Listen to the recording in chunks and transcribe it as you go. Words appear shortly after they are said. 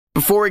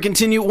Before we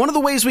continue, one of the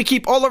ways we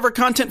keep all of our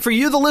content for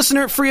you, the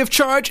listener, free of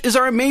charge is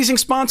our amazing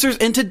sponsors,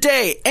 and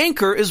today,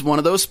 Anchor is one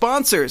of those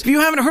sponsors. If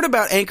you haven't heard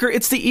about Anchor,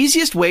 it's the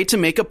easiest way to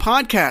make a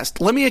podcast.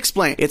 Let me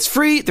explain. It's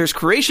free, there's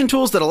creation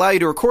tools that allow you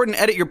to record and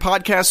edit your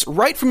podcasts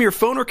right from your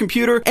phone or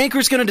computer.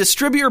 Anchor's going to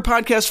distribute your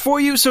podcast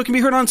for you so it can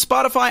be heard on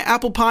Spotify,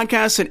 Apple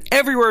Podcasts, and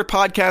everywhere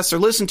podcasts are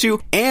listened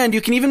to, and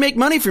you can even make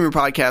money from your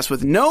podcast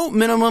with no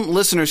minimum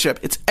listenership.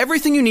 It's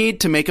everything you need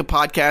to make a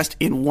podcast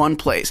in one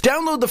place.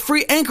 Download the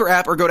free Anchor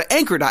app or go to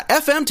anchor.fm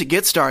to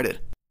get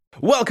started.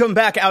 Welcome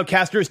back,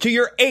 Outcasters, to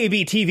your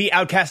ABTV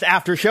Outcast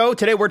After Show.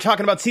 Today we're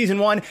talking about Season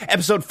 1,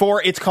 Episode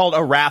 4. It's called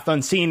A Wrath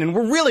Unseen, and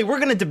we're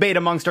going to debate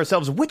amongst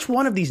ourselves which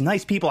one of these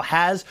nice people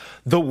has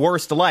the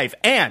worst life.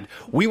 And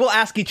we will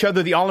ask each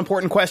other the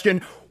all-important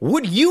question,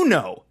 would you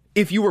know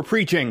if you were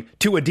preaching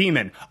to a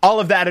demon?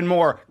 All of that and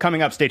more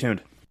coming up. Stay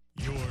tuned.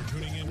 You're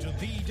tuning into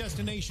the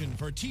destination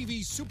for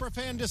TV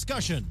superfan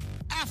discussion,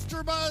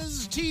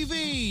 AfterBuzz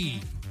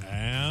TV.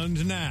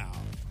 And now,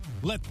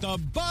 let the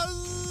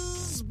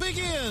buzz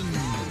begin.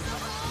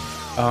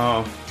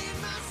 Oh,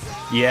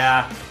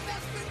 yeah.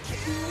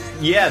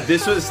 Yeah,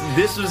 this was,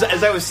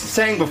 as I was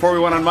saying before we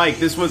went on mic,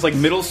 this was like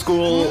middle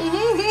school,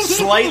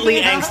 slightly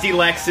angsty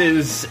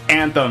Lex's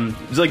anthem.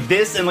 It was like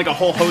this and like a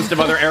whole host of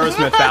other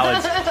Aerosmith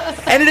ballads.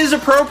 And it is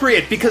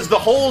appropriate because the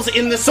holes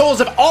in the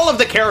souls of all of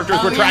the characters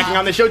we're tracking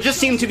on the show just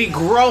seem to be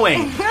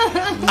growing.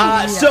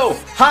 So,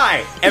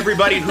 hi,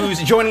 everybody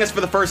who's joining us for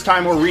the first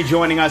time or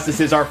rejoining us. This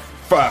is our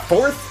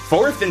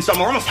fourth and so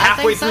we're almost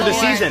halfway through the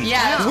season,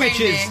 which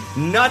is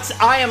nuts.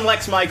 I am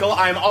Lex Michael.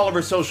 I am all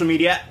over social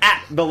media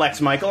at the Lex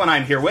Michael, and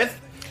I'm here with...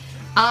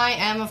 I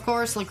am, of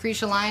course,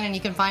 Lucretia Lyon, and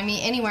you can find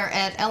me anywhere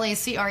at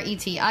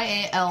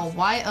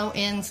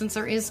LACRETIALYON, since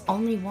there is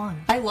only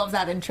one. I love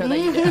that intro that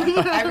you do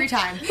every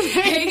time.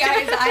 Hey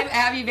guys, I'm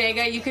Abby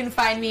Vega. You can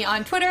find me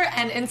on Twitter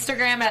and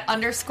Instagram at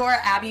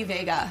 _Abby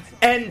Vega.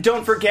 And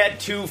don't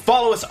forget to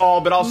follow us all,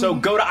 but also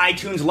go to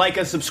iTunes, like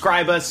us,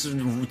 subscribe to us.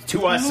 You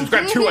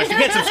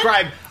can't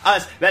subscribe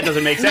us. That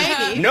doesn't make sense.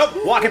 Maybe.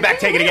 Nope. Walk it back.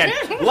 Take it again.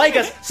 Like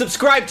us,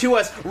 subscribe to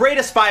us, rate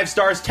us 5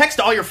 stars, text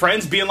all your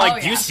friends being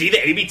like, do you see the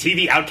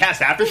ABTV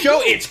Outcast After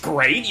Show? It's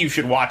great. You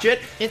should watch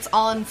it. It's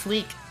on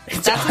fleek.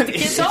 It's That's what the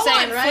kids are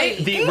saying, right?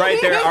 Right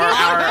there, our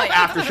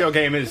after show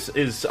game is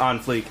on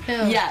fleek.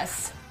 Yeah.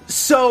 Yes.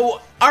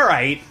 So, all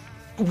right.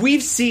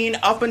 We've seen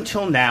up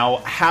until now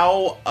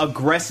how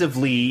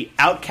aggressively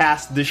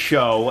Outcast the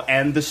show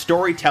and the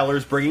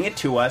storytellers bringing it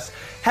to us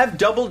have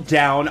doubled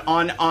down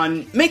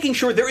on making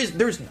sure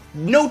there's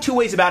no two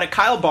ways about it.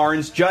 Kyle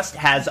Barnes just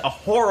has a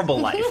horrible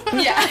life.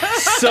 Yeah.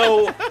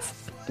 So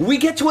we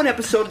get to an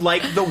episode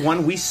like the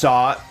one we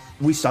saw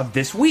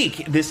this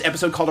week. This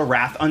episode called A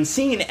Wrath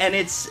Unseen, and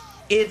it's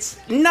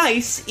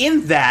nice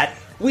in that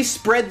we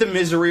spread the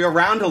misery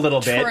around a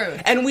little bit. True.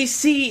 And we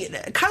see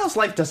Kyle's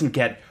life doesn't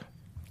get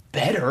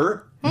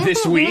better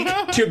this week,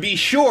 to be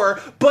sure,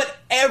 but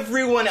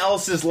everyone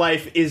else's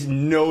life is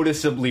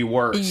noticeably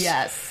worse.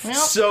 Yes. Well,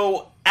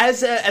 So,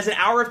 as an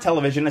hour of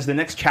television, as the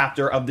next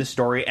chapter of this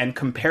story, and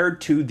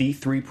compared to the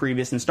 3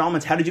 previous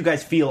installments, how did you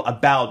guys feel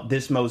about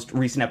this most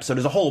recent episode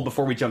as a whole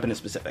before we jump into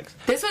specifics?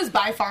 This was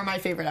by far my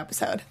favorite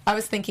episode. I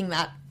was thinking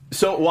that.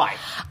 So, why?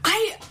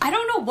 I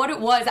don't know what it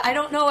was. I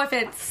don't know if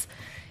it's...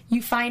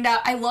 You find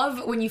out... I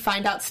love when you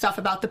find out stuff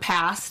about the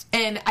past,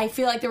 and I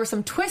feel like there were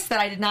some twists that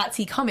I did not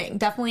see coming.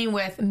 Definitely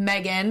with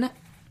Megan.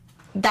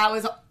 That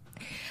was...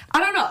 I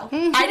don't know.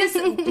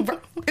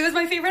 It was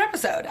my favorite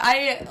episode.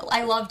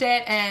 I loved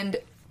it, and...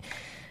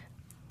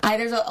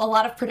 there's a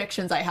lot of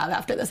predictions I have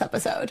after this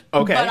episode.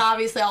 Okay. But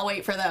obviously I'll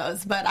wait for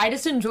those. But I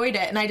just enjoyed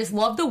it, and I just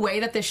love the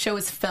way that this show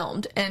is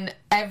filmed. And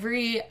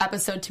every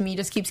episode, to me,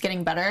 just keeps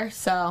getting better.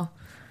 So,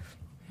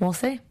 we'll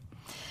see.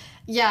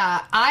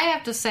 yeah, I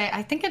have to say,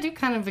 I think I do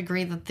kind of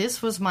agree that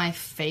this was my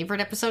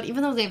favorite episode,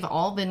 even though they've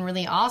all been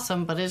really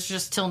awesome, but it's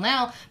just till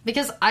now,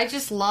 because I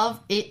just love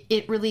it.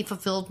 It really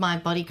fulfilled my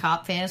buddy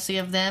cop fantasy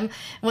of them.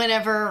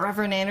 Whenever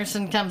Reverend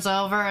Anderson comes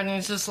over and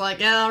he's just like,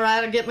 yeah, all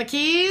right, I'll get my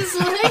keys.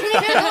 Like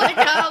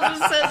Kyle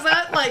just says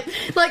that. Like,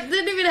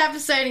 didn't even have to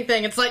say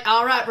anything. It's like,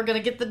 all right, we're going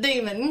to get the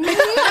demon.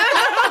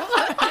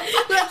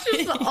 That's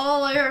just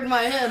all I heard in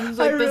my head. It's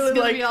like, this is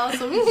going to be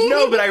awesome.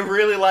 No, but I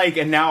really like,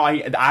 and now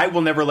I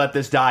will never let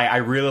this die. I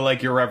really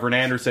like your Reverend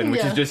Anderson,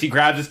 which is just he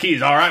grabs his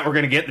keys. All right, we're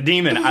going to get the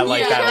demon. I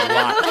like that a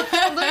lot.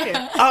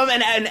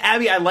 And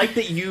Abby, I like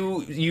that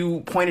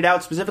you pointed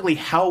out specifically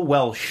how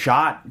well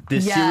shot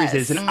this series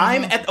is. And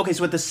I'm at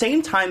the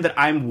same time that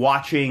I'm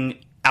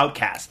watching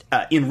Outcast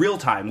in real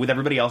time with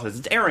everybody else as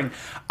it's airing,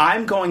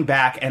 I'm going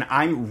back and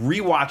I'm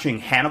rewatching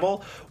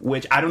Hannibal,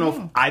 which I don't know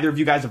if either of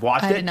you guys have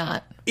watched it. I did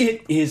not.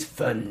 It is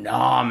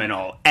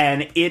phenomenal,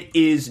 and it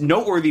is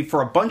noteworthy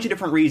for a bunch of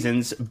different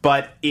reasons,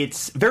 but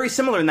it's very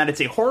similar in that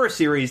it's a horror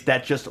series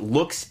that just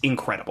looks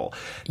incredible.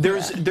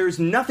 There's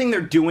nothing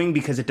they're doing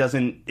because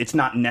it's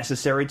not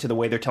necessary to the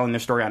way they're telling their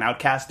story on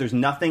Outcast. There's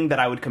nothing that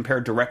I would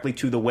compare directly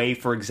to the way,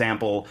 for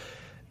example,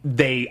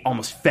 they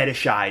almost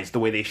fetishize the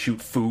way they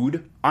shoot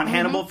food on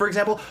Hannibal, for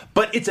example.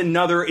 But it's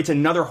another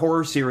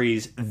horror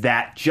series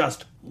that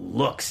just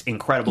looks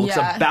incredible.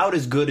 Yeah. It's about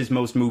as good as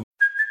most movies.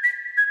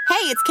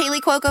 it's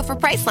Kaylee Cuoco for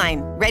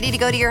Priceline. Ready to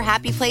go to your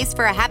happy place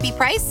for a happy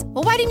price?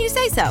 Well, why didn't you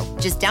say so?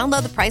 Just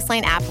download the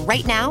Priceline app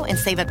right now and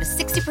save up to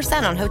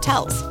 60% on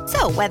hotels.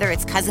 So whether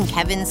it's Cousin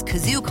Kevin's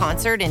Kazoo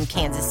Concert in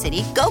Kansas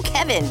City, go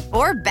Kevin,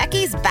 or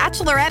Becky's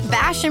Bachelorette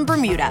Bash in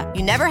Bermuda,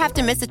 you never have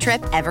to miss a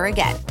trip ever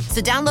again.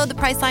 So download the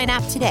Priceline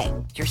app today.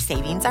 Your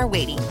savings are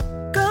waiting.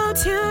 Go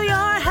to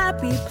your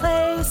happy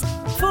place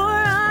for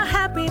a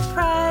happy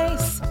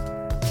price.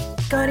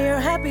 Go to your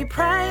happy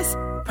price,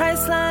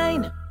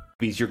 Priceline.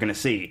 You're going to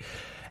see.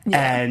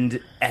 Yeah.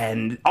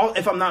 And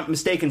if I'm not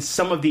mistaken,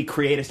 some of the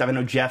creative stuff, I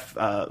know Jeff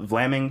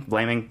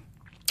Vlaming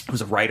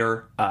was a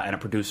writer and a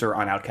producer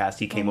on Outcast.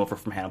 He came over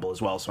from Hannibal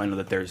as well, so I know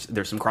that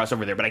there's some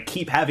crossover there. But I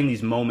keep having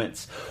these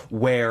moments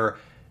where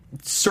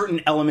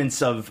certain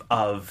elements of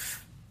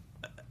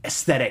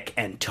aesthetic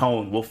and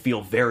tone will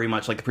feel very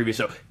much like the previous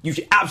show. You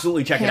should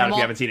absolutely check it out if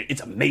you haven't seen it. It's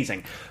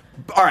amazing.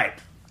 All right,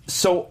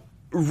 so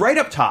right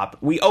up top,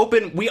 we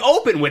open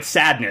with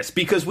sadness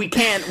because we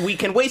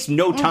can waste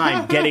no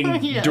time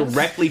getting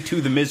directly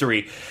to the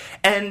misery,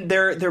 and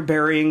they're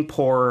burying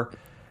poor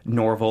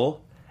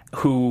Norval,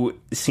 who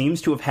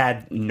seems to have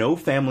had no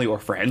family or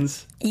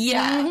friends.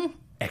 Yeah.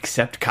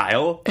 Except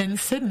Kyle and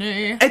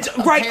Sydney.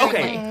 Right,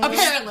 okay.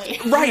 Apparently.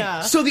 Right.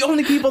 Yeah. So the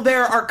only people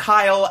there are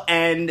Kyle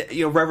and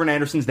Reverend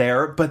Anderson's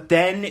there, but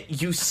then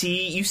you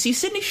see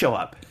Sydney show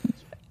up.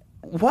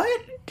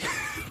 What?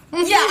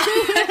 Yeah.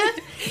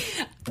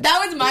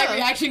 That was my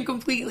reaction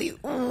completely.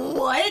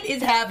 What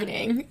is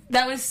happening?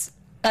 That was,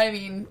 I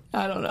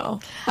don't know.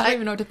 I don't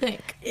even know what to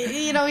think.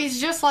 He's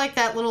just like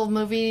that little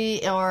movie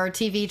or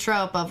TV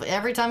trope of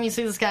every time you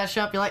see this guy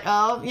show up, you're like,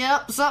 oh,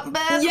 yep, something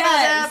bad's gonna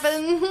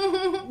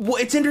happen. Well,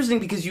 it's interesting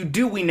because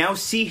we now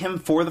see him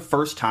for the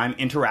first time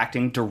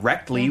interacting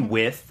directly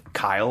with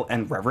Kyle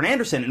and Reverend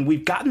Anderson, and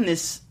we've gotten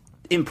this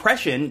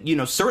impression,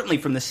 certainly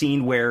from the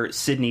scene where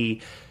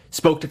Sydney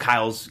spoke to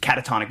Kyle's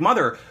catatonic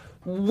mother.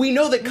 We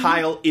know that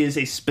Kyle is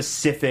a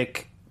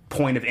specific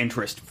point of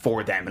interest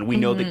for them, and we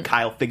know that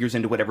Kyle figures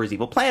into whatever his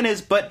evil plan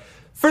is, but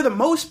for the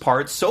most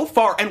part, so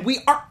far, and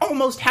we are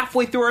almost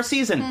halfway through our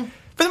season,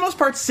 for the most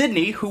part,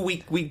 Sydney, who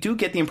we do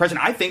get the impression,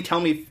 I think, tell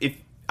me if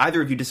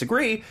either of you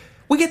disagree,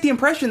 we get the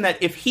impression that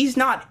if he's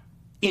not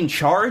in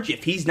charge,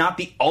 if he's not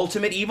the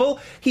ultimate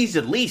evil, he's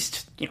at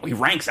least, he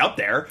ranks up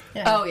there.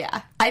 Yeah. Oh,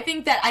 yeah. I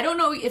think that, I don't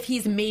know if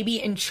he's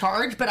maybe in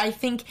charge, but I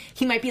think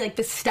he might be like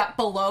the step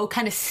below,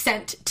 kind of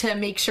sent to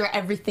make sure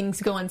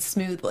everything's going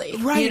smoothly.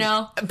 Right.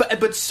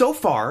 But so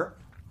far,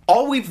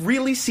 all we've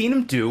really seen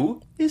him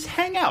do is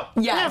hang out.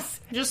 Yes.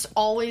 Yeah, just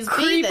always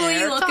be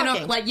there looking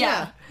talking. up, like,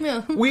 yeah.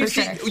 We've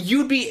seen,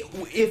 you'd be,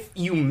 if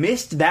you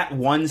missed that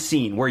one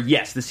scene where,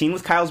 yes, the scene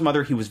with Kyle's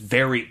mother, he was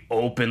very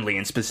openly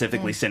and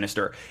specifically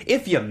sinister.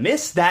 If you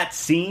missed that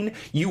scene,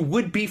 you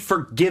would be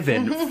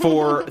forgiven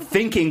for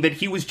thinking that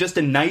he was just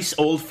a nice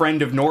old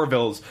friend of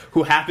Norville's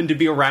who happened to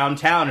be around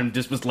town and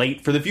just was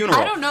late for the funeral.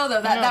 I don't know,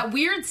 though. That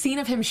weird scene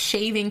of him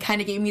shaving kind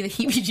of gave me the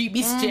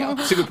heebie-jeebies, too.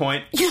 That's a good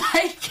point.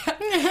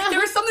 There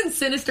was something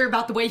sinister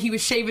about the way he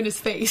was shaving his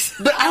face.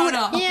 But I don't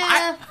know.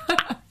 Yeah.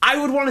 I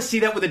would want to see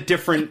that with a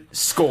different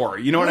score.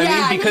 You know what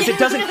I mean? Because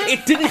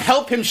it didn't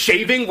help him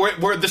shaving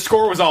where the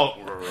score was all...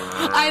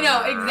 I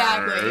know,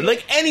 exactly.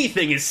 Like,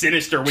 anything is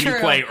sinister when you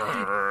play...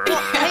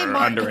 Hey,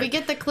 Mark, can we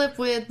get the clip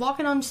with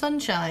Walking on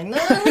Sunshine?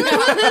 That'd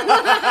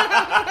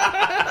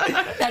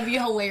be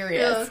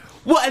hilarious. Yeah.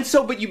 Well, and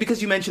so,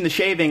 because you mentioned the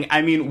shaving,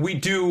 we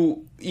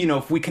do,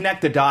 if we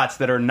connect the dots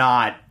that are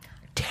not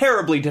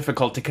terribly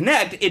difficult to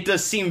connect, it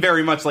does seem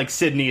very much like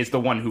Sydney is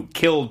the one who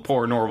killed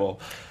poor Norval.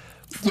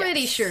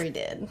 Pretty sure he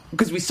did.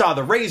 Because we saw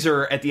the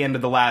razor at the end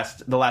of the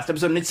last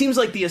episode, and it seems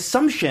like the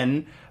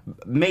assumption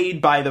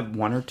made by the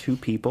one or two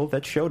people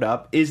that showed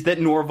up is that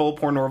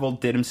poor Norval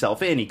did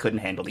himself in. He couldn't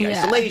handle the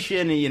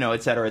isolation,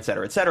 et cetera, et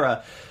cetera, et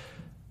cetera.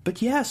 But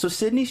so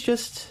Sydney's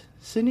just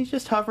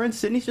hovering.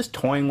 Sydney's just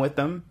toying with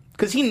them.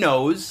 Because he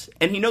knows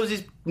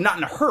he's not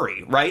in a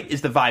hurry, right?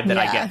 Is the vibe that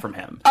I get from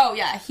him. Oh,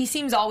 yeah. He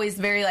seems always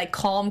very,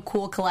 calm,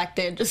 cool,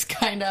 collected, just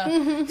kind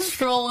of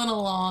strolling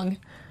along.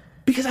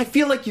 Because I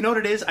feel like, you know what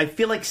it is? I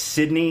feel like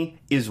Sydney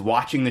is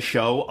watching the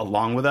show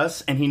along with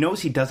us, and he knows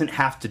he doesn't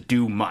have to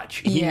do much.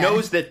 He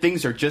knows that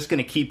things are just going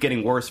to keep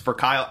getting worse for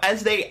Kyle,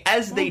 as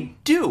they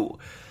do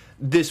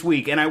this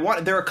week. And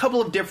there are a couple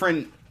of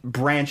different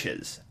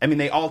branches.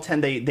 They all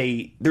tend,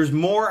 there's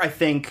more, I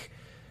think,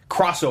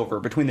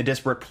 crossover between the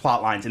disparate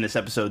plot lines in this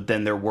episode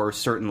than there were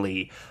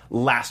certainly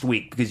last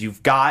week, because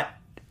you've got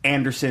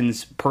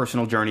Anderson's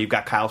personal journey, you've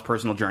got Kyle's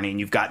personal journey, and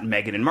you've got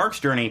Megan and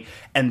Mark's journey,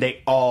 and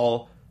they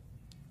all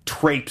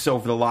traipse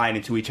over the line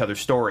into each other's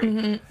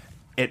story.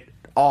 It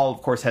all,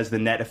 of course, has the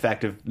net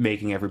effect of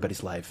making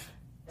everybody's life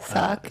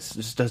suck.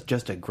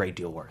 Just a great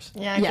deal worse.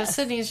 Yeah, because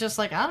Sydney's just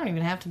like, I don't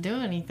even have to do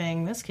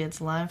anything. This kid's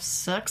life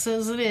sucks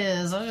as it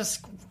is. I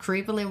just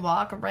creepily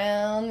walk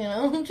around,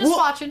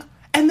 watching.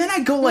 And then I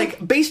go,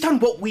 based on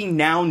what we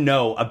now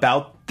know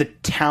about the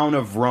town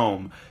of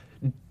Rome,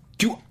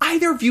 Do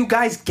either of you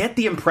guys get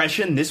the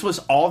impression this was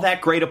all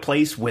that great a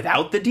place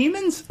without the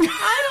demons?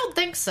 I don't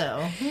think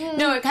so.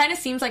 No, it kind of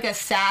seems like a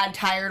sad,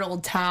 tired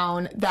old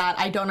town that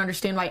I don't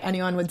understand why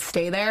anyone would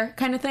stay there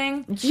kind of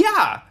thing.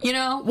 Yeah. You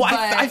know? Well, but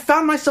I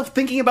found myself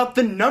thinking about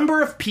the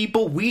number of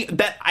people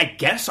that I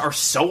guess are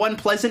so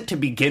unpleasant to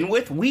begin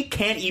with, we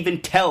can't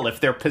even tell if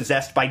they're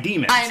possessed by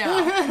demons. I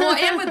know. Well,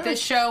 and with this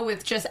show,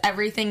 with just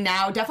everything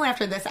now, definitely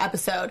after this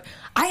episode,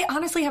 I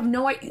honestly have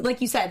no idea.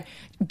 Like you said,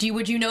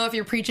 would you know if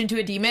you're preaching to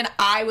a demon?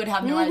 I would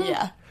have no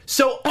idea.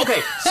 So,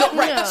 okay, so,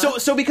 right,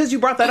 so because you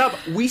brought that up,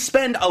 we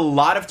spend a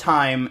lot of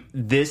time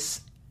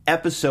this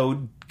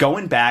episode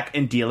going back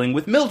and dealing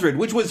with Mildred,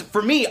 which was,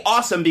 for me,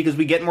 awesome because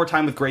we get more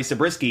time with Grace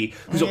Zabriskie,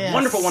 who's a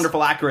wonderful,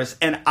 wonderful actress,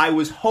 and I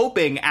was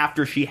hoping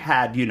after she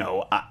had,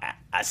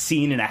 a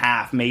scene and a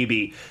half,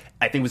 maybe,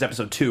 I think it was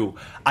episode 2,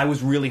 I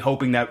was really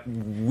hoping that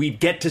we'd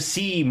get to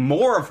see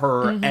more of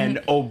her,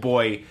 and oh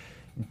boy,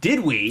 did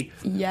we.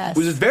 Yes. It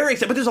was very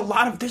exciting, but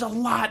there's a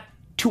lot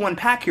to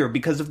unpack here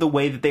because of the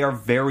way that they are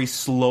very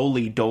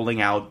slowly doling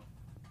out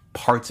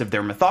parts of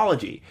their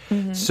mythology.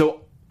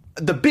 So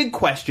the big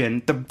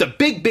question, the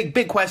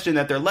big question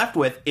that they're left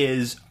with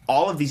is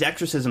all of these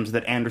exorcisms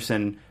that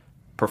Anderson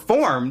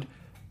performed,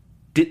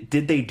 did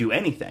they do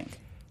anything?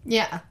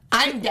 Yeah.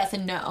 I'm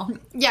guessing no.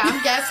 Yeah,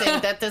 I'm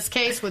guessing that this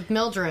case with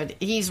Mildred,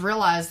 he's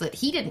realized that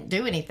he didn't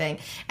do anything.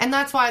 And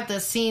that's why the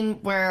scene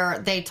where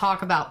they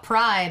talk about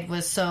pride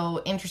was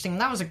so interesting.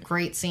 That was a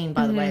great scene,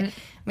 by the way.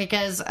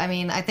 Because, I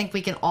mean, I think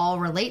we can all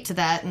relate to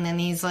that. And then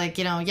he's like,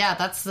 yeah,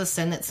 that's the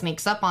sin that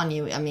sneaks up on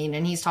you. I mean,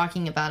 and he's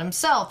talking about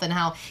himself and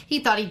how he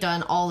thought he'd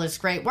done all this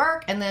great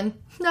work and then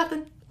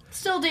nothing.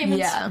 Still demons.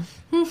 Yeah.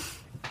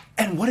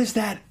 And what does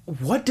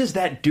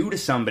that do to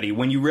somebody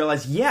when you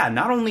realize,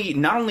 not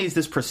only is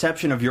this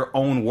perception of your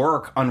own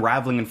work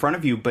unraveling in front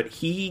of you, but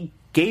he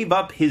gave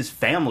up his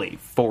family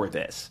for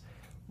this.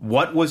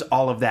 What was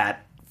all of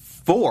that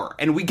for?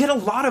 And we get a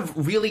lot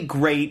of really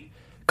great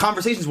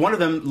conversations. One of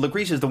them,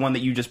 Lucretia, is the one that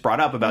you just brought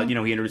up about, he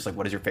introduced, like,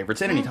 what is your favorite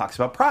sin? And he talks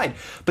about pride.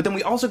 But then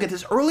we also get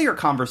this earlier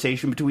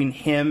conversation between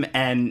him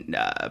and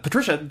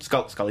Patricia,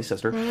 Scully's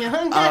sister,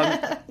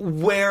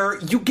 where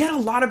you get a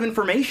lot of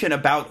information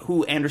about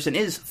who Anderson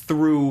is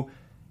through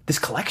this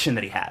collection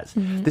that he has,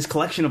 this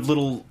collection of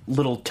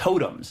little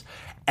totems.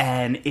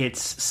 And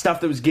it's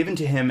stuff that was given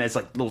to him as,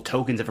 like, little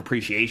tokens of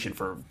appreciation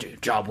for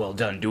job well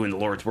done, doing the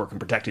Lord's work and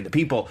protecting the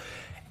people.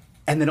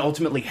 And then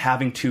ultimately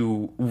having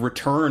to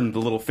return the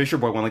little Fisher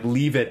Boy one, like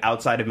leave it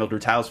outside of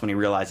Mildred's house when he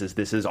realizes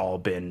this has all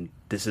been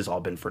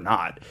for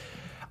naught.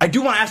 I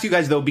do want to ask you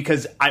guys though,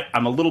 because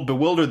I'm a little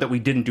bewildered that we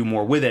didn't do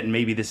more with it, and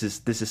maybe this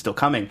is still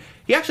coming.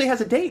 He actually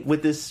has a date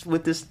with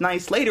this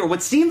nice lady, or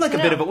what seemed like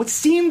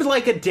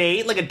a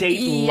date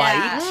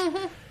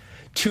light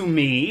to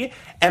me.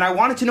 And I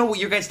wanted to know what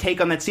your guys' take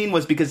on that scene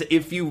was, because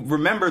if you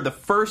remember the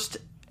first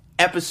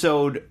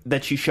episode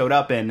that she showed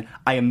up in,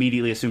 I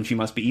immediately assumed she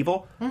must be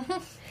evil.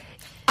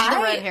 The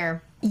red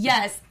hair.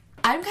 Yes.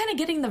 I'm kind of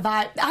getting the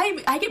vibe.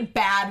 I get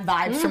bad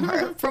vibes from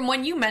her. From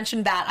when you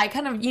mentioned that, I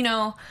kind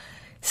of,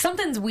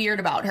 something's weird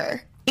about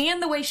her.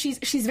 And the way she's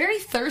very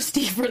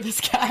thirsty for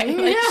this guy.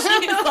 Like,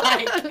 she's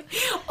like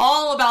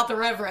all about the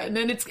Reverend.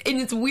 And it's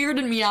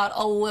weirding me out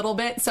a little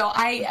bit. So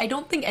I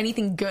don't think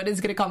anything good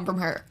is going to come from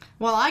her.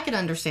 Well, I can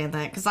understand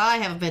that because I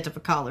have a bit of a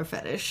collar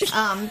fetish.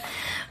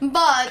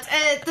 But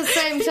at the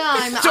same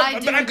time, but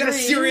I've got a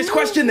serious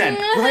question then,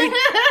 right?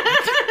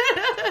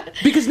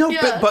 Because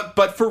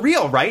but for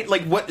real, right?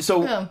 Like what?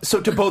 So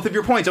to both of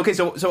your points. Okay,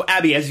 so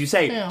Abby, as you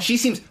say, she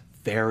seems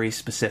very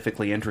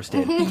specifically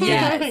interested in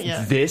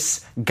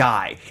this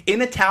guy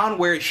in a town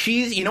where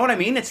she's, you know what I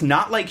mean? It's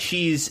not like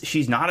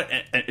she's not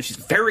she's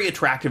a very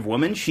attractive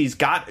woman. She's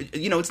got,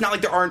 it's not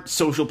like there aren't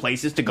social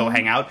places to go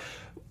hang out.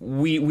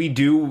 We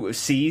do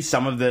see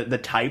some of the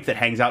type that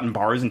hangs out in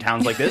bars in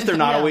towns like this. They're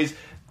not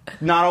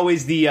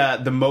always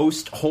the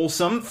most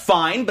wholesome.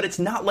 Fine, but it's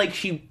not like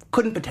she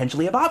couldn't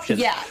potentially have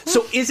options. Yeah.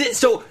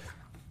 So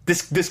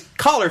this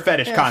collar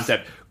fetish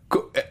concept?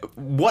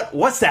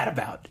 What's that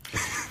about?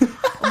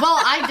 Well,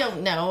 I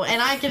don't know,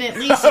 and I can at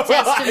least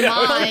attest to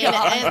mine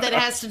that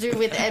has to do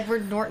with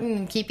Edward Norton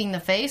and Keeping the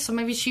Faith. So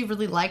maybe she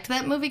really liked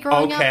that movie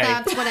growing up.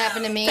 That's what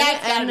happened to me.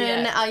 And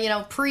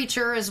then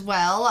Preacher as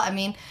well. I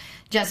mean,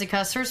 Jesse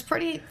Custer's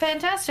pretty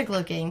fantastic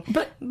looking,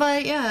 but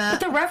yeah.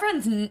 But the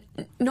Reverend's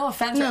no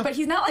offense, but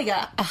he's not like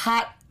a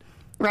hot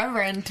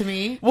Reverend to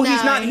me. Well,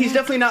 he's not. He's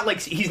definitely not like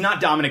he's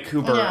not Dominic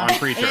Cooper on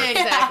Preacher.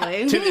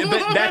 Exactly.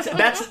 But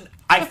that's.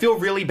 I feel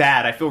really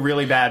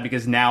bad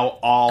because now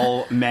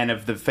all men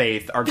of the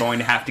faith are going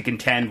to have to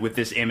contend with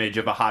this image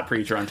of a hot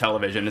preacher on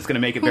television. It's going to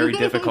make it very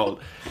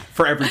difficult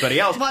for everybody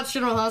else. Watch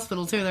General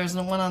Hospital, too. There's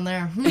no one on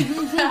there.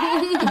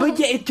 But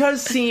yeah, it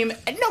does seem...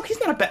 No, he's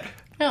not a bad...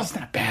 He's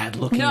not a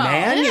bad-looking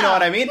man, you know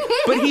what I mean?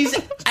 But he's...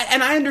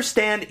 And I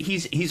understand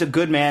he's a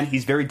good man.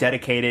 He's very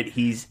dedicated.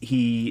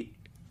 He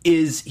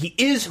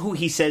is who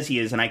he says he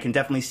is, and I can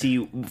definitely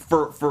see,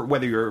 for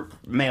whether you're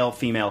male,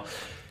 female...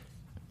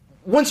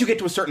 Once you get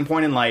to a certain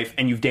point in life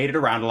and you've dated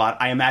around a lot,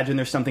 I imagine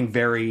there's something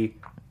very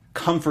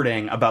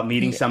comforting about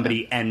meeting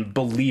somebody and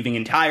believing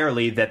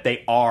entirely that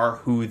they are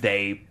who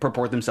they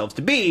purport themselves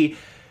to be.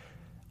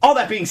 All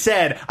that being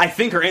said, I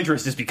think her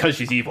interest is because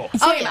she's evil.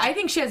 Same. I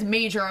think she has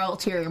major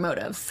ulterior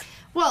motives.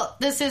 Well,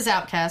 this is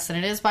Outcast, and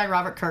it is by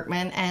Robert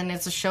Kirkman, and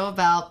it's a show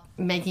about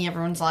making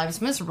everyone's lives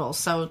miserable.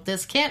 So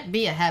this can't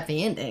be a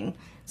happy ending.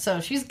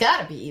 So she's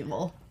got to be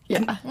evil.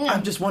 Yeah.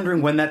 I'm just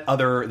wondering when that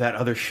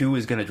other shoe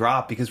is going to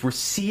drop, because we're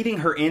seeding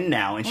her in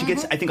now, and she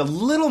gets, I think, a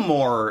little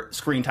more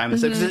screen time.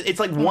 It's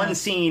like one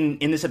scene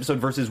in this episode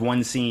versus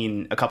one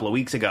scene a couple of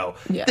weeks ago.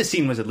 Yeah. This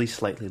scene was at least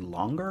slightly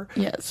longer.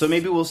 Yes. So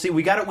maybe we'll see.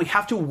 We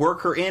have to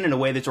work her in a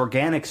way that's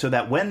organic, so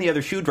that when the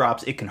other shoe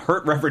drops, it can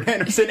hurt Reverend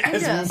Anderson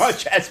as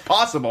much as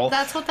possible.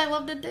 That's what they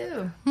love to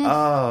do.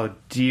 Oh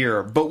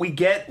dear! But we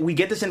get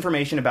this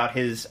information about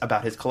his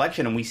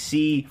collection, and we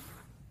see,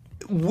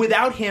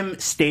 without him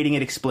stating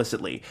it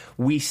explicitly,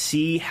 we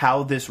see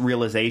how this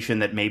realization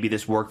that maybe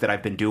this work that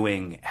I've been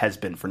doing has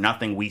been for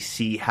nothing. We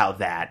see how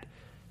that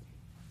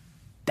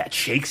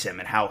shakes him,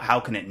 and how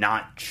can it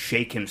not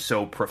shake him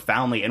so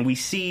profoundly? And we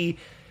see,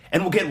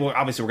 and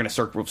obviously we're going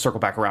to circle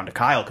back around to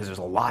Kyle, because there's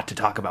a lot to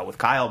talk about with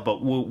Kyle.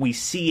 But we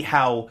see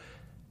how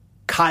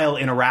Kyle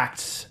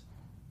interacts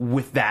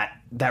with that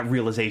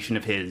realization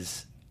of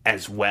his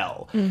as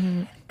well.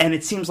 Mm-hmm. And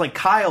it seems like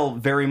Kyle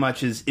very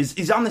much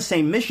is on the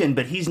same mission,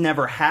 but he's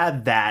never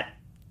had that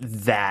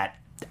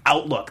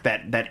outlook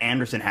that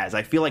Anderson has.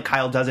 I feel like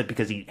Kyle does it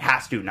because he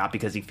has to, not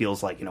because he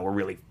feels like, we're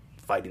really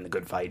fighting the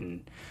good fight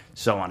and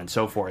so on and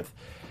so forth.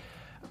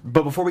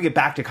 But before we get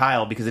back to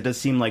Kyle, because it does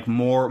seem like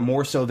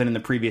more so than in the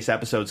previous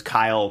episodes,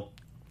 Kyle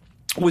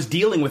was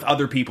dealing with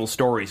other people's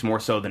stories more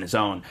so than his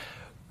own.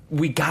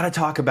 We got to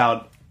talk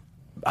about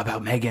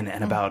Megan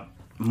and about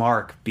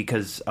Mark,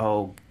 because geez.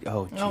 Oh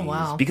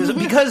wow. because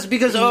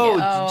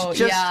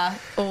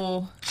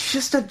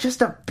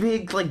just a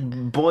big,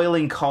 like,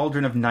 boiling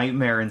cauldron of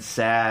nightmare and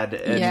sad,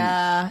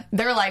 and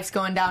their life's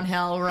going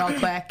downhill real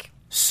quick.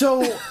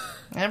 So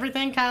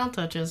everything Kyle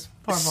touches,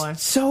 poor boy.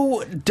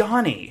 So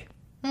Donnie,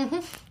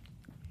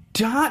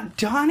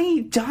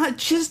 Donnie,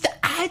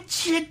 I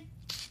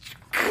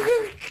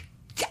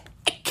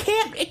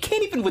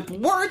can't even with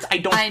words. I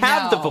don't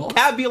have the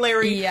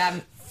vocabulary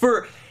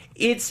for.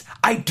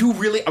 I do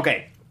really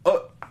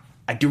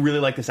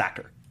like this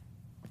actor.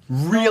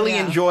 Really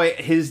enjoy.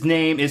 His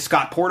name is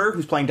Scott Porter,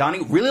 who's playing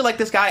Donnie. Really like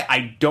this guy.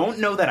 I don't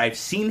know that I've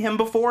seen him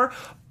before,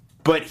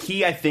 but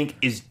he, I think,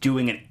 is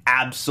doing an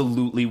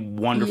absolutely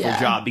wonderful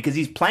job, because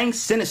he's playing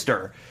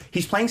Sinister.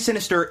 He's playing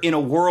Sinister in a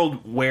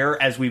world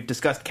where, as we've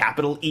discussed,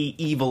 capital E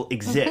evil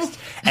exists.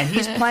 And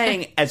he's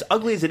playing, as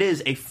ugly as it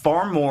is, a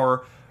far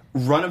more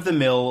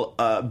run-of-the-mill,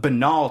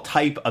 banal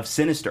type of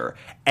Sinister,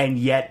 and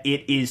yet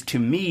it is, to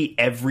me,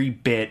 every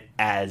bit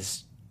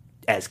as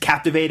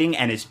captivating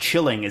and as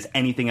chilling as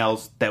anything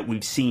else that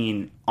we've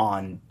seen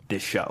on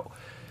this show.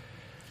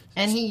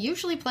 And he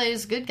usually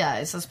plays good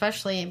guys,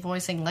 especially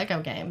voicing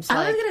Lego games.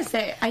 I was going to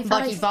say, I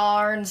thought Bucky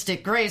Barnes,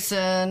 Dick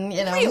Grayson,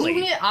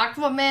 Really?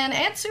 Aquaman,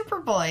 and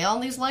Superboy,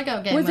 all these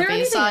Lego game was there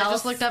movies. anything So I else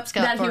just looked up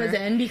Scott that Porter. he was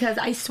in? Because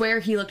I swear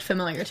he looked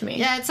familiar to me.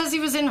 Yeah, it says he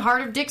was in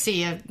Heart of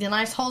Dixie, a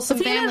nice wholesome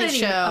Was he family in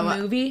show. a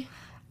movie?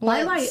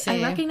 Why do Let's I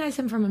see. recognize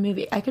him from a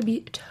movie? I could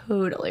be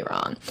totally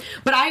wrong.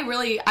 But I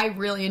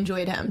really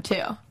enjoyed him,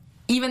 too.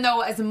 Even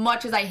though, as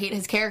much as I hate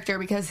his character,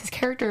 because his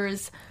character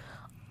is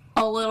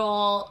a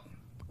little...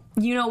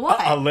 You know what?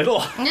 A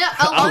little. Yeah,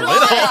 a little.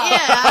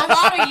 Yeah. A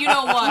lot of you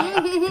know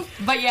what.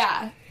 But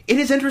yeah. It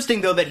is interesting,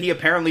 though, that he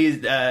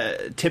apparently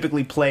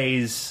typically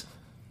plays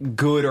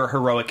good or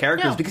heroic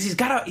characters, because he's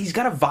got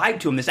a vibe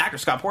to him. This actor,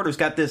 Scott Porter's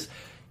got this.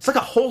 It's like a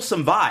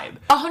wholesome vibe.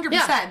 100%.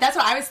 That's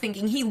what I was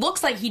thinking. He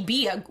looks like he'd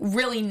be a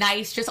really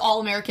nice, just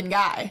all-American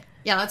guy.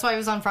 Yeah, that's why he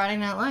was on Friday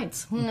Night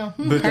Lights. But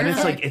then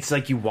it's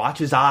like you watch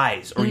his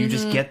eyes, or you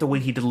just get the way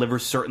he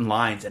delivers certain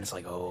lines, and it's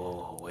like,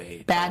 oh,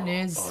 wait. Bad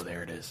news. Oh,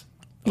 there it is.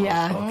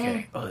 Yeah.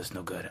 Okay. Oh, that's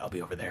no good. I'll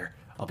be over there.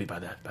 I'll be by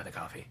the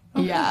coffee.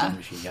 Yeah.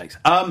 Machine.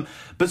 Yikes.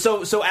 But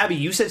so Abby,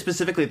 you said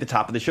specifically at the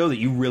top of the show that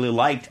you really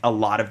liked a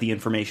lot of the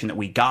information that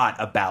we got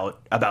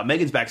about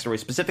Megan's backstory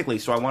specifically.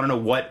 So I want to know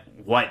what.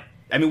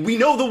 I mean, we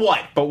know the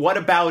what, but what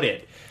about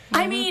it?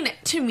 I mean,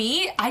 to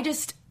me, I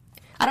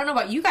don't know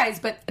about you guys,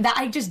 but that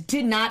I just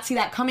did not see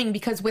that coming,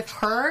 because with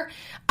her,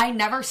 I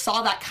never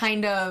saw that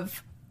kind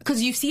of...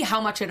 Because you see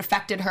how much it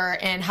affected her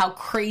and how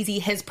crazy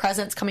his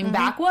presence coming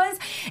back was.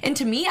 And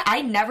to me,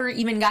 I never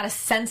even got a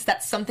sense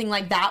that something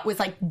like that was,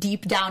 like,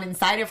 deep down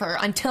inside of her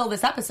until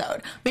this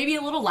episode. Maybe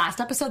a little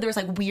last episode, there was,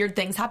 like, weird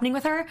things happening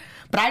with her.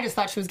 But I just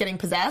thought she was getting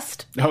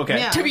possessed. Okay.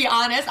 Yeah. To be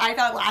honest, I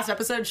thought last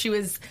episode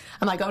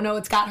I'm like, oh no,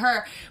 it's got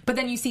her. But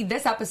then you see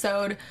this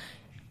episode...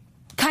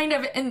 kind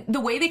of, and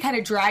the way they kind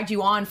of dragged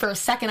you on for a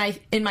second,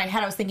 in my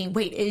head I was thinking,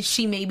 wait, is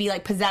she maybe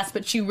like possessed?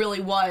 But she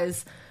really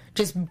was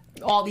just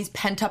all these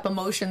pent up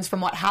emotions from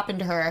what happened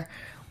to her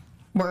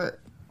were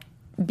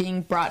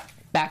being brought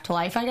back to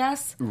life, I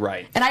guess.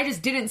 Right. And I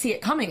just didn't see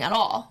it coming at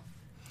all.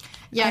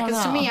 Yeah,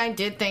 because to know. me, I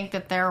did think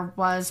that there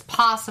was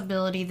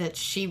possibility that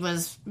she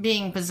was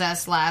being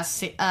possessed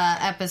last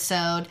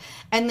episode,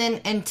 and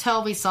then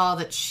until we saw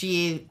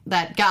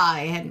that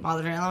guy hadn't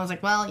bothered her, and I was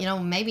like, well,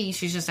 maybe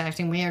she's just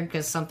acting weird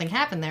because something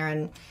happened there,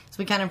 and so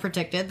we kind of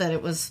predicted that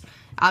it was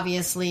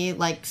obviously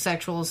like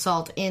sexual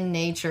assault in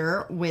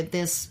nature with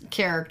this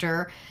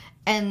character,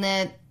 and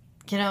that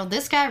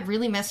this guy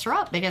really messed her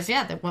up because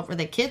what were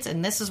they, kids,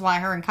 and this is why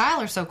her and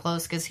Kyle are so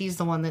close because he's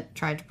the one that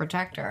tried to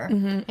protect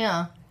her.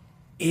 Yeah.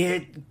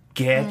 It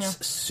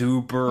gets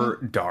super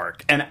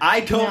dark. And I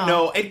don't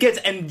know.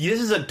 And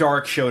this is a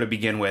dark show to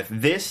begin with.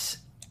 This,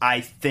 I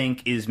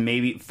think, is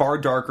maybe far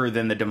darker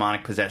than the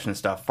demonic possession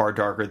stuff, far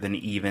darker than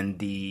even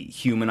the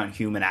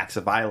human-on-human acts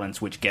of violence,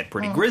 which get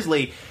pretty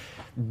grisly.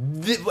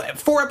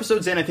 4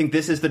 episodes in, I think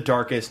this is the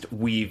darkest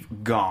we've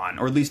gone,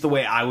 or at least the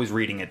way I was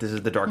reading it, this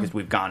is the darkest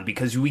we've gone,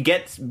 because we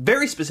get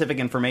very specific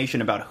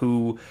information about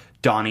who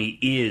Donnie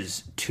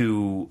is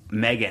to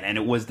Megan, and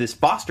it was this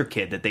foster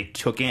kid that they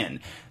took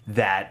in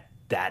that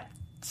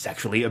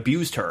sexually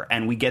abused her,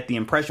 and we get the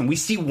impression, we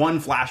see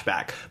one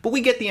flashback, but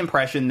we get the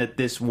impression that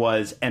this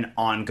was an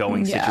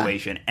ongoing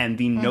situation, and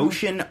the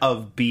notion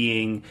of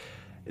being...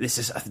 This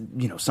is,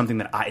 something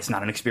that it's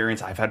not an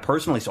experience I've had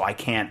personally, so I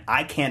can't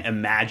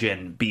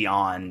imagine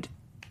beyond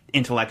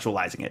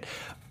intellectualizing it.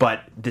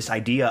 But this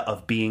idea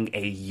of being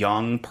a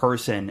young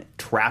person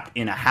trapped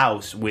in a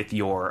house with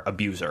your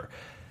abuser,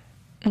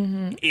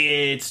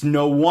 it's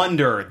no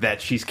wonder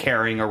that she's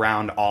carrying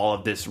around all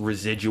of this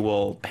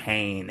residual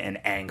pain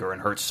and anger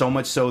and hurt, so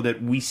much so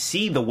that we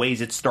see the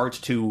ways it starts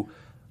to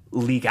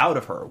leak out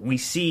of her. We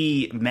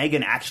see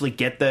Megan actually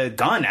get the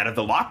gun out of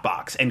the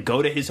lockbox and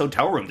go to his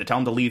hotel room to tell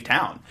him to leave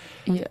town.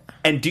 Yeah.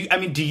 And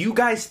do you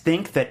guys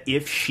think that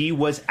if she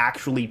was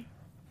actually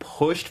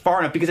pushed far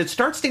enough, because it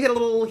starts to get a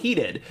little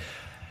heated,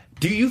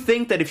 do you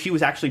think that if she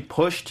was actually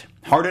pushed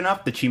hard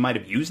enough that she might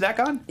have used that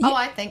gun? Oh,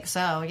 I think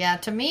so. Yeah,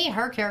 to me,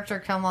 her character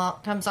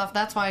comes off.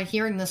 That's why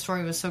hearing this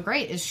story was so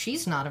great. Is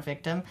she's not a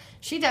victim.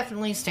 She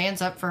definitely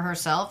stands up for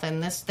herself,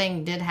 and this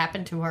thing did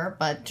happen to her.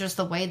 But just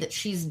the way that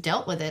she's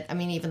dealt with it. I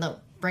mean, even though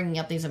bringing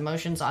up these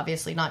emotions,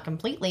 obviously not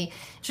completely.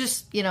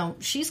 Just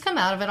she's come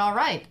out of it all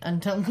right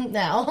until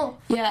now.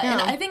 Yeah,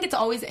 and I think it's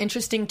always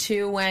interesting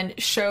too when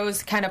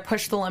shows kind of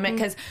push the limit,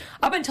 because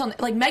up until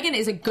Megan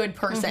is a good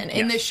person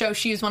in this show.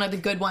 She's one of the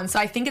good ones. So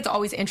I think it's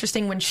always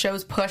interesting when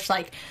shows push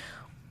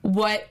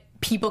what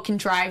people can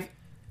drive.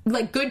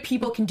 Good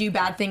people can do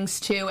bad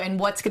things too, and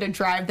what's going to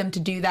drive them to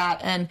do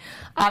that. And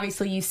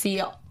obviously you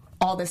see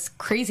all this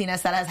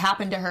craziness that has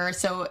happened to her.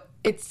 So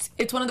it's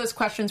one of those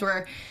questions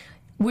where,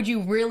 would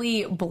you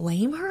really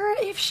blame her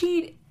if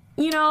she,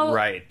 went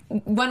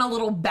a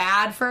little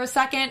bad for a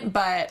second?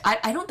 But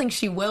I don't think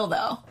she will,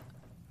 though.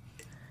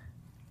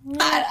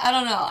 I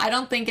don't know. I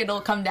don't think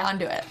it'll come down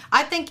to it.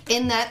 I think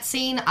in that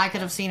scene, I could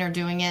have seen her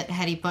doing it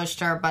had he pushed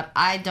her, but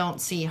I don't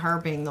see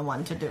her being the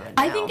one to do it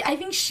now. I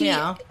think she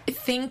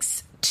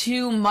thinks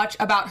too much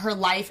about her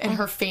life and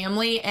her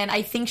family, and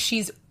I think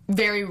she's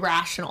very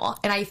rational.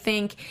 And I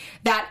think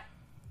that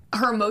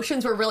her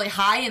emotions were really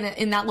high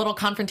in that little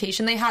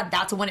confrontation they had.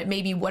 That's when it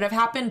maybe would have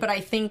happened, but I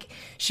think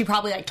she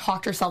probably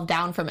talked herself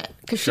down from it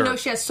because she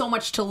knows she has so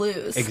much to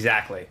lose.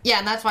 Exactly. Yeah,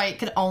 and that's why it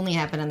could only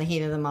happen in the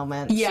heat of the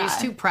moment. Yeah.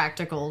 She's too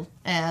practical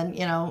and,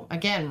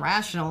 again,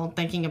 rational,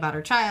 thinking about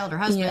her child, her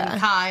husband,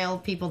 Kyle,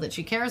 people that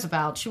she cares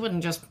about. She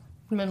wouldn't just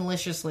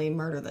maliciously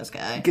murder this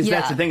guy. Because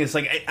that's the thing. It's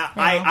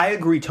I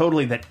agree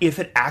totally that if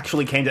it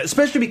actually came to,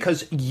 especially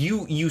because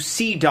you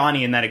see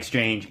Donnie in that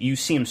exchange, you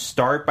see him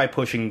start by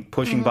pushing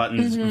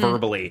buttons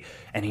verbally,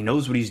 and he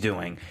knows what he's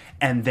doing,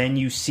 and then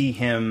you see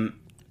him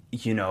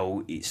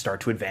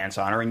start to advance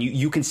on her, and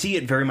you can see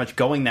it very much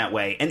going that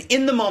way. And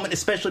in the moment,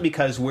 especially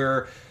because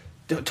we're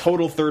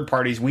total third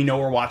parties, we know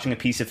we're watching a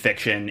piece of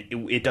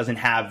fiction. It doesn't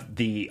have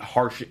the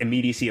harsh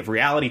immediacy of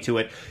reality to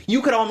it.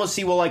 You could almost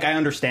see, I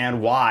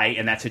understand why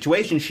in that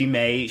situation she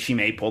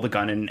may pull the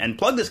gun and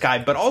plug this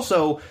guy, but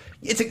also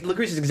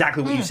Lucrece is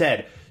exactly what you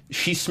said.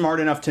 She's smart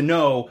enough to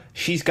know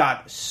she's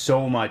got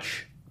so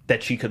much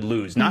that she could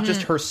lose, not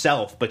just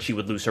herself, but she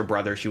would lose her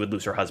brother, she would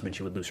lose her husband,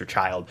 she would lose her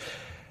child.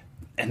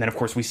 And then, of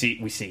course, we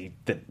see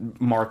that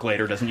Mark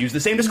later doesn't use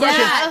the same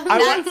discretion.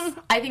 Yeah,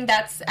 I think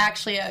that's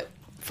actually a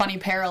funny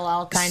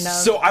parallel, kind of.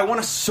 So I want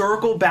to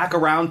circle back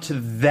around to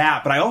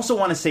that, but I also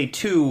want to say,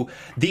 too,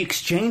 the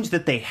exchange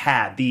that they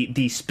had,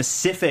 the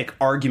specific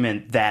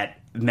argument that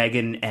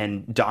Megan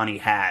and Donnie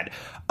had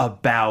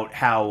about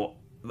how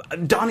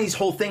Donnie's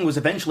whole thing was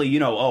eventually,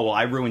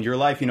 I ruined your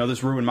life,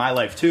 this ruined my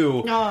life,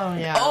 too. Oh,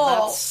 yeah.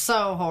 That's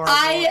so horrible.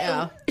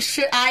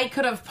 I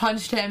could have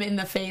punched him in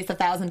the face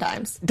 1,000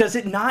 times. Does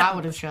it not? I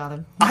would have shot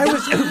him. I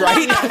was,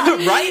 right?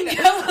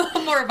 A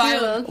little more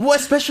violent. Well,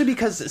 especially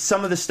because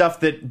some of the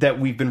stuff that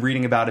we've been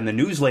reading about in the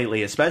news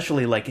lately,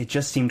 especially, it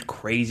just seemed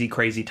crazy,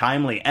 crazy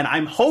timely. And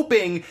I'm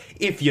hoping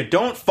if you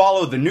don't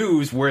follow the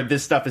news where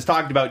this stuff is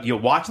talked about, you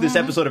watch this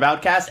episode of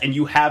Outcast and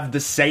you have the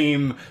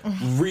same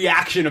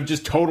reaction of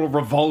just total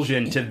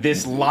revulsion to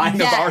this line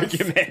of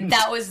argument.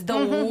 That was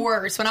the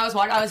worst. When I was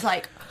watching, I was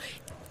like,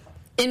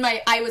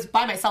 I was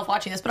by myself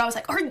watching this, but I was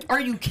like, are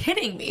you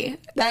kidding me?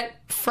 That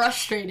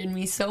frustrated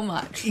me so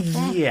much.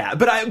 Yeah,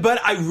 but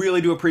I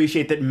really do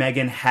appreciate that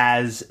Megan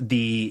has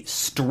the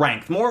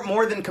strength,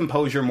 more than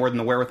composure, more than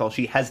the wherewithal.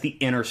 She has the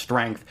inner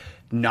strength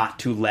not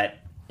to let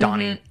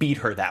Donnie beat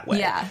her that way.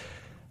 Yeah.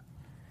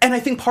 And I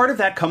think part of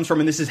that comes from,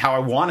 and this is how I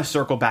want to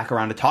circle back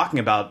around to talking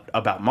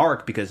about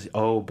Mark, because,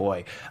 oh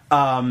boy,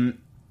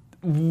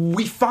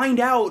 we find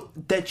out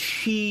that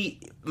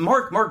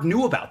Mark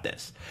knew about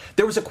this.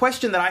 There was a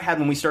question that I had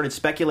when we started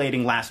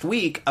speculating last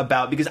week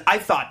about, because I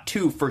thought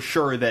too for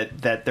sure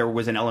that there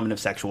was an element of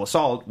sexual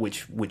assault,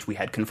 which we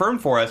had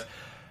confirmed for us.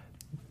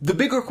 The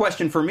bigger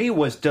question for me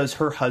was, does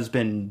her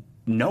husband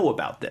know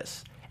about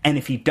this? And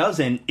if he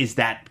doesn't, is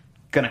that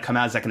going to come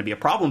out? Is that going to be a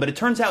problem? But it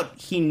turns out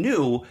he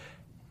knew,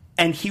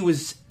 and he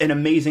was an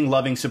amazing,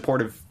 loving,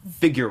 supportive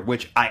figure,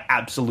 which I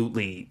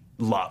absolutely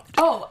loved.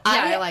 Oh,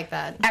 I like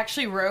that.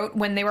 Actually wrote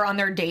when they were on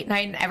their date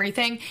night and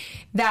everything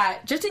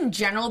that just in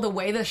general, the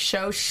way the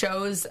show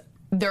shows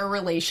their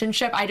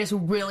relationship, I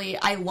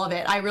love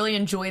it. I really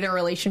enjoy their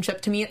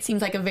relationship. To me, it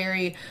seems like a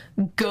very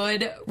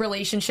good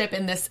relationship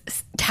in this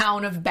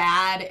town of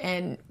bad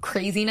and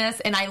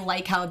craziness, and I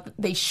like how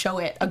they show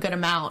it a good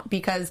amount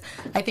because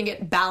I think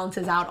it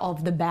balances out all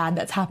of the bad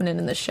that's happening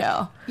in the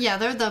show. Yeah,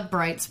 they're the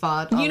bright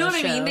spot. You know what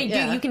I mean? They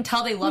do. You can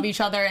tell they love each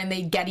other and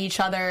they get each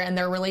other, and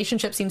their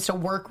relationship seems to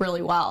work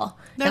really well.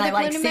 They're and the I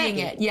like Glenn and seeing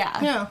Maggie. it.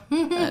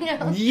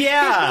 Yeah.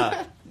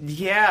 Yeah.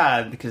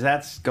 Yeah, because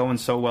that's going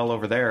so well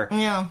over there.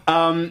 Yeah.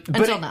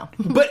 Until now.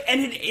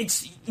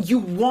 It's you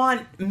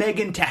want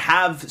Megan to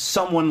have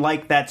someone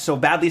like that so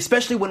badly,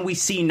 especially when we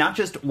see not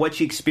just what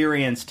she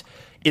experienced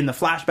in the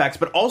flashbacks,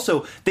 but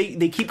also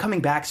they keep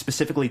coming back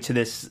specifically to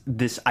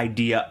this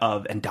idea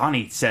of, and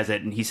Donnie says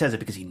it, and he says it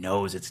because he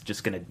knows it's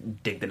just going to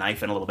dig the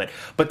knife in a little bit,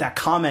 but that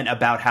comment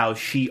about how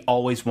she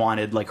always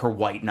wanted like her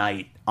white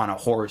knight on a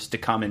horse to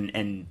come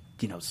and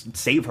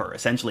save her,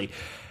 essentially.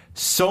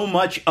 So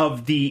much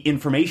of the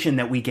information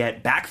that we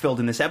get backfilled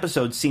in this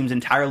episode seems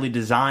entirely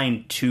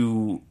designed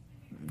to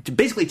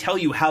basically tell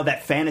you how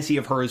that fantasy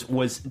of hers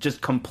was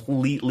just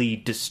completely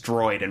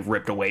destroyed and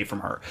ripped away from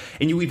her.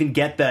 And you even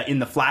get in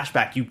the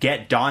flashback, you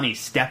get Donnie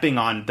stepping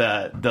on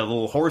the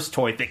little horse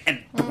toy thing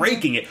and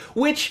breaking it,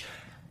 which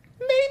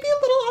maybe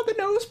a little on the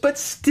nose, but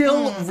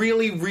still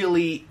really,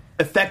 really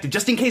effective.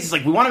 Just in case, it's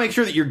like, we want to make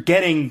sure that you're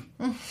getting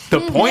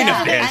the point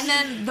of this. And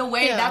then the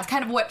way that's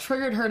kind of what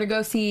triggered her to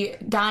go see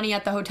Donnie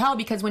at the hotel,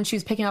 because when she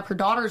was picking up her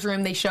daughter's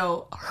room, they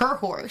show her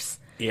horse.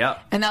 Yeah.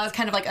 And that was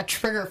kind of like a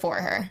trigger for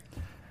her.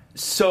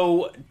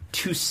 So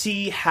to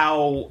see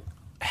how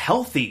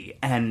healthy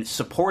and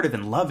supportive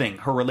and loving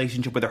her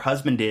relationship with her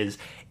husband is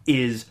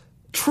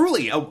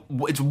truly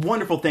it's a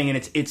wonderful thing, and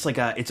it's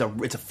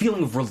a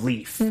feeling of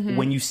relief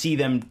when you see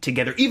them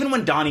together. Even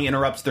when Donnie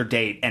interrupts their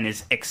date and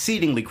is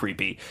exceedingly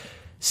creepy,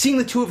 seeing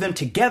the two of them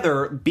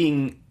together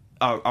being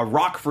a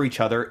rock for each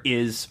other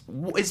is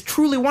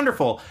truly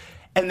wonderful.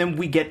 And then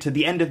we get to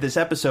the end of this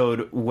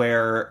episode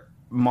where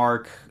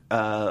Mark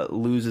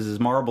loses his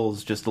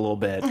marbles just a little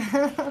bit.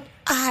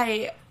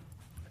 I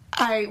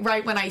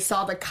right when I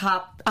saw the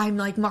cop, I'm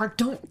like, Mark,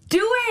 don't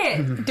do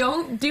it.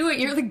 Don't do it.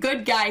 You're the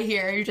good guy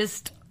here. You're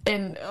just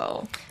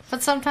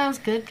But sometimes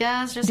good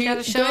guys just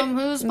gotta show them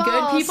who's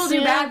boss. Good people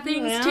do bad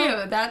things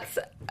too. That's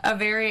a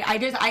very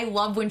I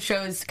love when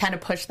shows kind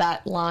of push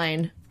that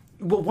line.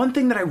 Well, one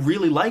thing that I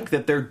really like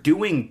that they're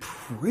doing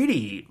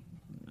pretty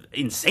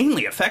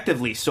insanely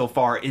effectively so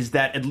far is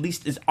that, at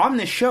least is on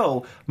this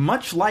show,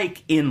 much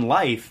like in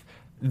life,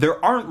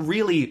 there aren't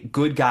really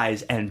good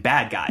guys and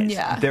bad guys.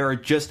 Yeah. There are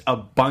just a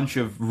bunch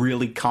of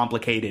really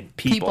complicated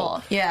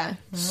people. Yeah.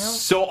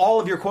 So all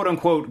of your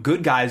quote-unquote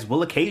good guys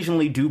will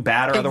occasionally do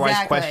bad or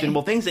otherwise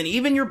questionable things. And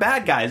even your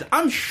bad guys,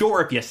 I'm sure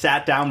if you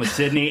sat down with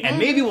Sydney, and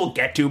maybe we'll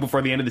get to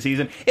before the end of the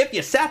season, if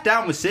you sat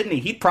down with Sydney,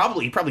 he'd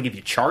probably give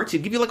you charts.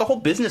 He'd give you like a whole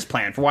business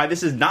plan for why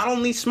this is not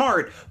only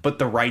smart, but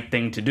the right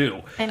thing to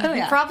do. And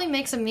he probably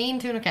makes a mean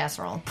tuna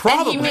casserole.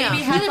 Probably. And he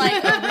maybe has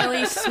like a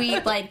really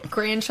sweet like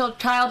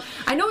grandchild.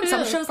 I know in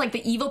some shows, like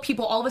the evil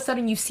people, all of a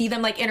sudden you see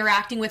them like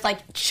interacting with like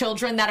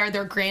children that are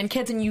their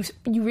grandkids, and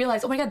you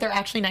realize, oh my god, they're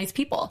actually nice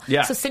people.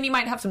 Yeah. So Sydney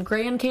might have some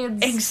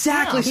grandkids.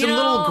 Exactly. Some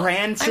little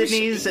grand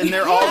Sydneys, and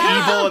they're all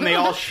evil, and they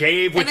all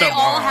shave with and they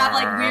all have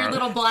like weird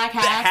little black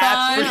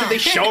hats on. They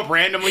show up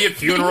randomly at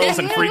funerals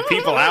and freak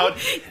people out.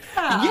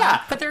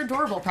 Yeah. But they're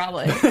adorable,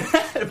 probably.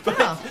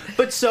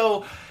 But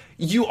so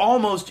you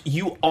almost,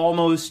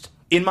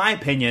 in my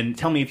opinion,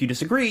 tell me if you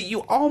disagree,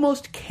 you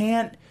almost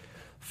can't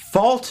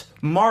fault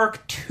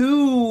Mark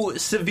too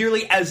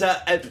severely as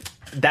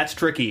that's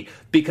tricky,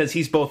 because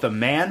he's both a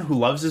man who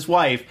loves his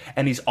wife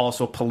and he's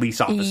also a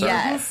police officer.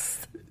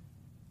 Yes.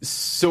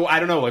 So I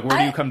don't know, like, where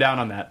do you come down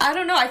on that? I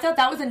don't know. I thought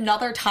that was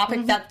another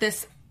topic that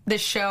this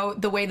show,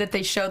 the way that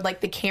they showed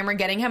like the camera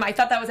getting him, I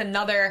thought that was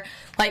another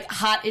like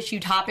hot issue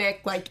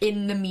topic like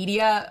in the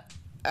media,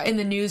 in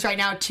the news right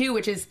now too,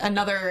 which is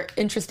another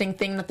interesting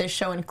thing that this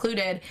show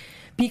included,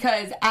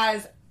 because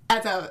as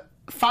a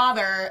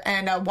father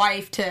and a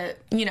wife to,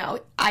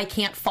 I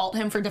can't fault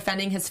him for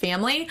defending his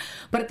family.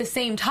 But at the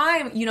same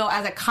time,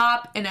 as a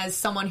cop and as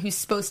someone who's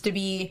supposed to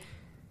be,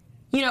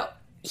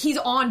 he's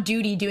on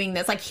duty doing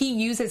this. Like, he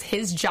uses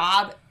his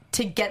job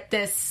to get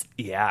this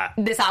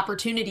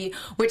opportunity,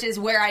 which is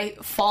where I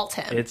fault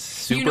him. It's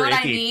super You know what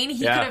icky. I mean?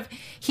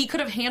 He could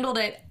have handled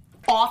it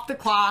off the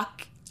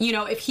clock.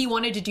 If he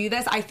wanted to do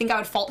this, I think I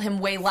would fault him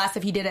way less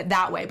if he did it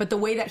that way. But the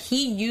way that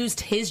he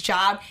used his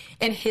job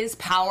and his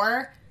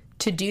power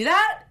to do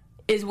that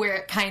is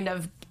where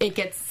it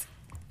gets...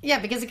 Yeah,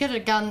 because he could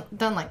have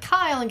done like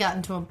Kyle and got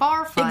into a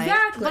bar fight.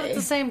 Exactly. But at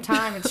the same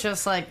time, it's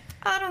just like,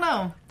 I don't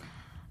know.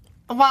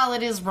 While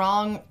it is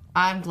wrong,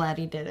 I'm glad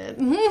he did it.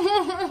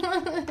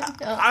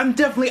 I'm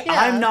definitely.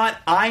 Yeah.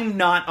 I'm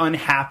not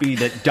unhappy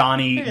that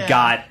Donnie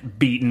got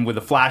beaten with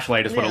a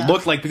flashlight. Is what it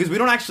looked like, because we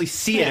don't actually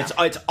see it.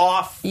 It's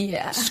off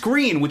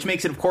screen, which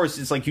makes it. Of course,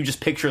 it's like you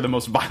just picture the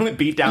most violent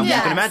beatdown you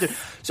can imagine.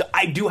 So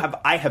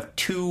I have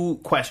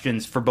two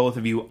questions for both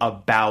of you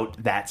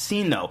about that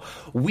scene. Though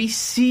we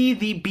see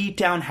the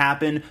beatdown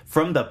happen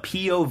from the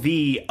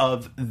POV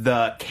of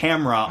the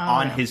camera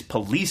on his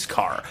police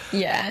car.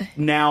 Yeah.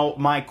 Now,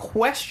 my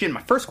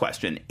first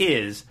question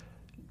is,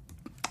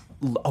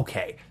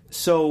 okay,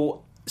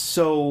 so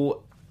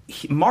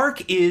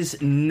Mark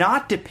is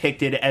not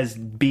depicted as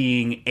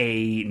being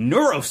a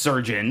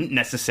neurosurgeon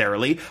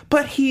necessarily,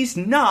 but he's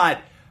not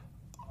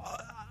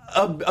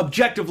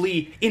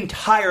objectively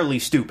entirely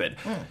stupid.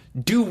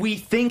 Do we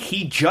think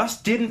he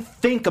just didn't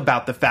think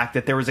about the fact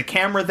that there was a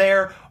camera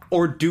there,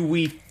 or do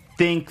we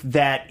think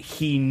that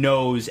he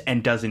knows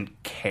and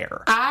doesn't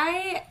care?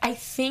 I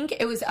think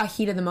it was a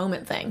heat of the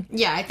moment thing.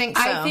 Yeah, I think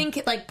so. I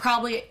think,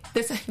 probably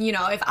this,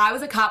 if I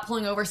was a cop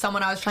pulling over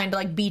someone I was trying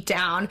to, beat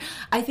down,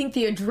 I think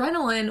the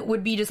adrenaline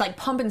would be just,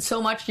 pumping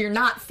so much you're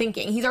not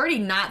thinking. He's already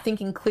not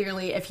thinking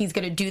clearly if he's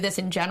going to do this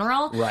in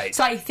general. Right.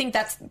 So I think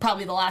that's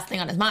probably the last thing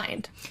on his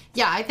mind.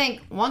 Yeah, I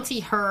think once he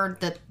heard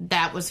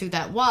that was who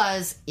that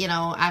was,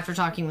 after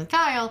talking with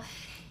Kyle,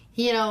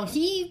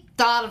 he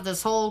thought of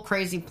this whole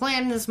crazy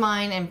plan in his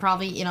mind, and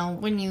probably,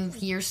 when you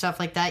hear stuff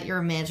like that, you're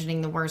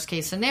imagining the worst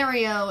case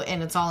scenario,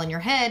 and it's all in your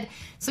head.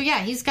 So yeah,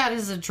 he's got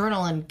his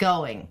adrenaline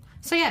going.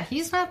 So yeah,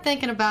 he's not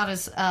thinking about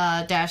his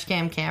dash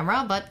cam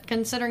camera, but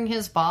considering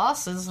his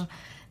boss is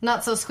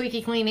not so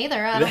squeaky clean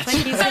either, I don't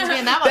think he's going to be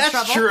in that much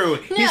trouble. That's true.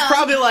 Yeah. He's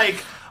probably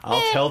like,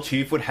 I'll tell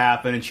Chief what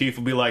happened, and Chief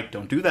will be like,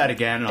 don't do that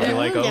again. And I'll be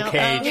like,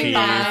 okay, Chief.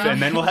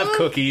 And then we'll have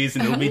cookies,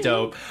 and it'll be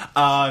dope.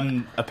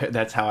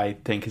 That's how I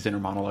think his inner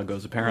monologue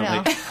goes,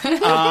 apparently.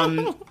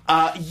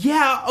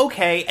 Yeah.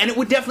 Okay. And it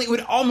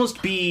would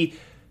almost be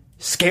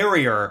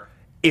scarier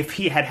if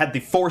he had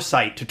the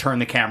foresight to turn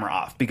the camera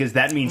off, because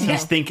that means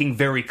he's thinking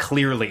very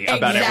clearly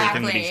about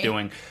everything that he's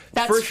doing.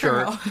 That's for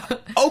true. Sure.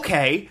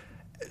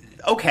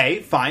 Okay,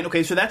 fine.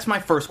 Okay, so that's my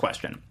first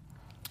question.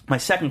 My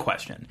second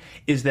question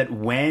is that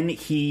when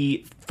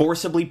he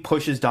forcibly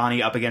pushes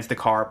Donnie up against the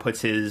car,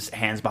 puts his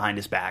hands behind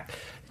his back,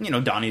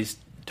 Donnie's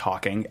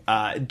talking.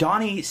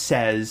 Donnie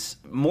says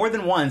more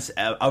than once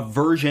a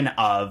version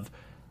of,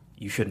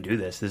 "You shouldn't do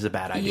this. This is a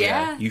bad idea.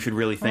 Yeah. You should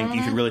really think.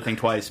 You should really think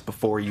twice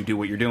before you do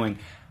what you're doing."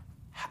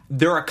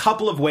 There are a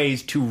couple of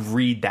ways to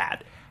read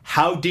that.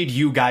 How did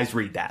you guys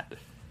read that?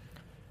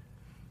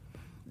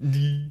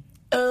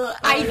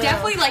 I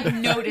definitely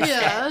noticed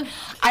it.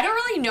 I don't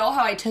really know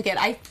how I took it.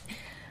 I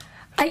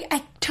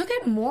took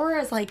it more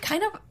as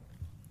kind of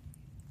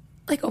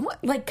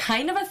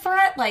a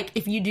threat.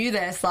 If you do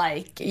this,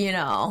 I'm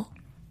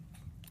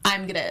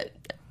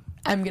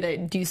gonna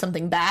do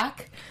something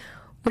back,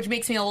 which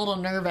makes me a little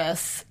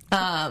nervous.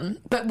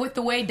 But with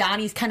the way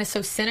Donnie's kind of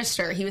so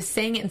sinister, he was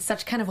saying it in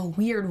such kind of a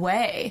weird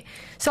way.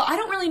 So I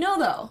don't really know,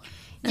 though.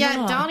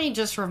 Yeah, Donnie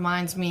just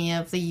reminds me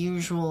of the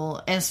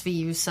usual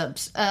SVU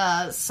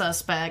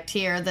suspect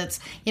here. That's,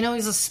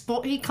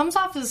 he comes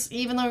off as,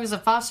 even though he was a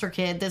foster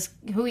kid,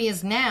 who he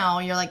is now,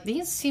 you're like,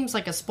 he seems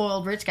like a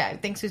spoiled rich guy who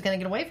thinks he's going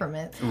to get away from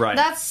it. Right.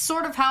 That's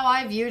sort of how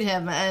I viewed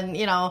him. And,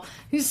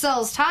 who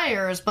sells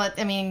tires, but,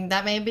 that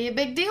may be a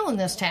big deal in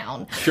this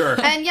town. Sure.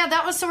 And, yeah,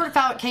 that was sort of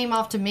how it came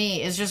off to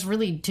me, is just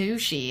really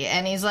douchey.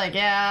 And he's like,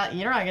 yeah,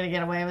 you're not going to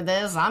get away with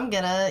this. I'm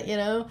going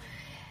to,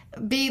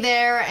 be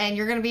there, and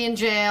you're going to be in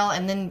jail.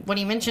 And then when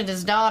he mentioned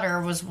his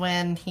daughter was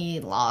when he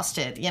lost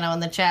it.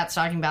 And the chat's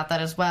talking about that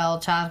as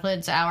well.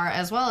 Childhood's Hour,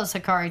 as well as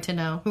Hikari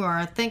Tano, who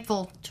are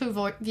thankful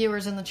two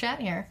viewers in the chat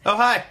here. Oh,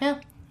 hi.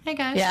 Yeah. Hey,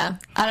 guys. Yeah,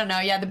 I don't know.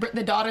 Yeah,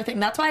 the daughter thing.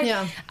 That's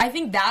why I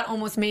think that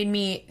almost made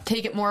me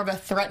take it more of a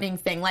threatening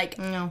thing.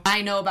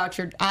 I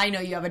know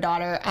you have a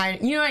daughter.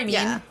 You know what I mean?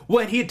 Yeah.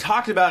 Well, he had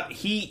talked about,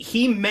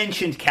 he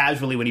mentioned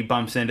casually when he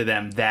bumps into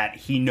them that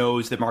he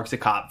knows that Mark's a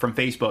cop from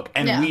Facebook.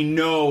 And we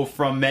know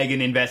from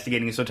Megan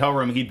investigating his hotel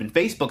room, he'd been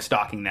Facebook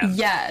stalking them.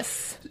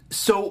 Yes.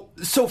 So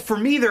for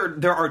me,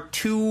 there are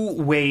two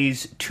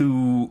ways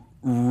to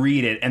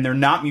read it, and they're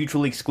not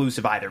mutually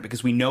exclusive either,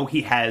 because we know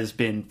he has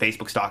been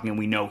Facebook stalking, and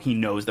we know he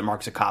knows that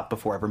Mark's a cop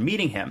before ever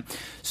meeting him.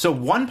 So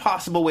one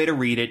possible way to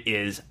read it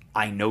is,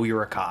 I know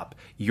you're a cop.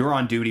 You're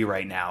on duty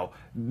right now.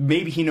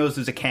 Maybe he knows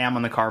there's a cam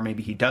on the car,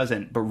 maybe he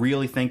doesn't, but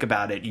really think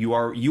about it. You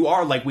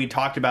are like we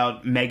talked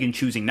about Megan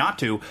choosing not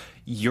to,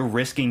 you're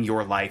risking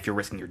your life, you're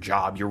risking your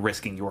job, you're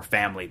risking your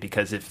family,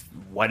 because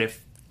what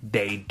if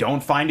they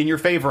don't find in your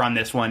favor on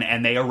this one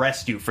and they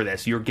arrest you for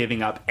this? You're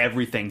giving up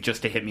everything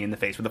just to hit me in the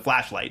face with a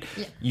flashlight.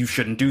 Yeah. You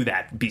shouldn't do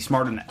that. Be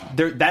smart enough.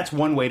 That's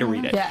one way to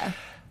read it. Yeah.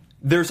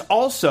 There's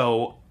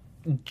also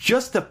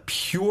just the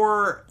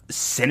pure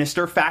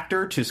sinister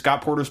factor to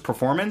Scott Porter's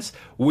performance,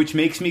 which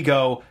makes me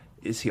go,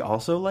 is he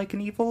also like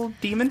an evil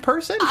demon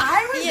person?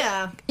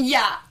 Yeah.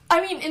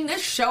 I mean, in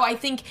this show, I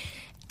think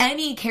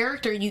any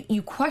character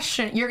you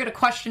question, you're going to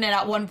question it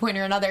at one point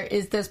or another.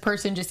 Is this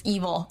person just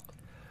evil?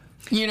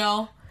 You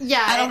know?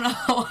 Yeah. I don't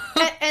know.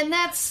 And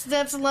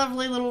that's a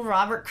lovely little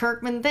Robert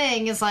Kirkman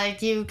thing, is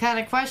like you kind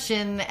of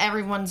question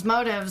everyone's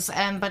motives,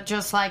 but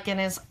just like in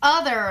his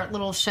other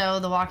little show,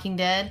 The Walking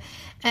Dead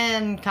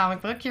and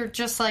comic book, you're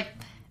just like,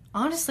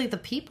 honestly, the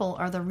people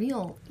are the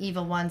real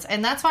evil ones.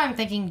 And that's why I'm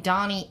thinking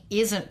Donnie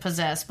isn't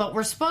possessed. But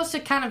we're supposed to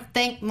kind of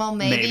think, well,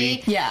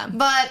 maybe. Yeah.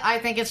 But I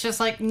think it's just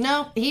like,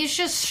 no, he's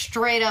just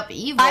straight up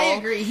evil. I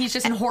agree. He's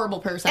just a horrible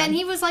person. And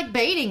he was like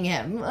baiting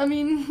him. I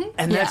mean,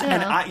 and that's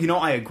and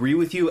I agree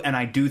with you, and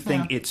I do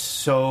think it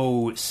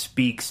so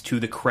speaks to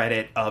the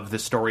credit of the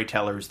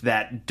storytellers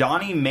that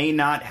Donnie may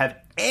not have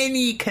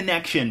any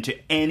connection to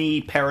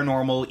any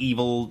paranormal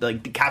evil,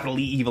 like capital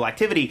E evil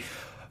activity,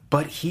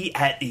 but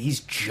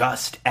he's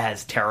just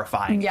as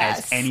terrifying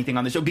as anything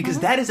on the show, because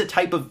that is a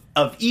type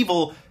of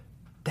evil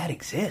that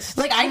exists.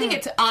 Like, I think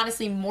it's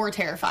honestly more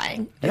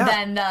terrifying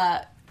than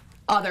the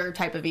other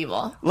type of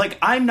evil. Like,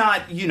 I'm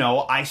not,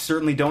 I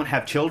certainly don't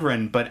have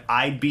children, but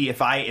I'd be,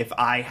 if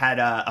I had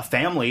a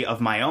family of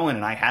my own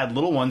and I had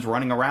little ones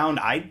running around,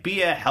 I'd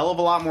be a hell of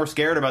a lot more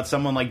scared about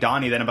someone like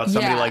Donnie than about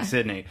somebody like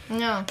Sydney.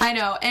 No. I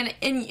know. And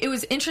it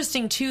was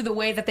interesting, too, the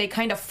way that they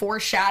kind of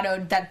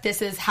foreshadowed that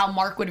this is how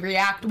Mark would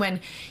react when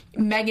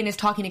Megan is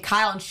talking to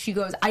Kyle and she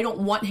goes, I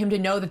don't want him to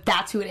know that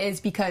that's who it is,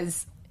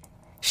 because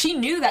she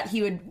knew that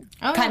he would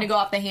kind of go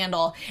off the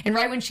handle. And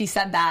right when she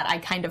said that, I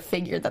kind of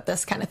figured that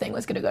this kind of thing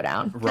was going to go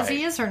down. Because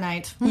he is her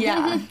knight.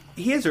 Yeah.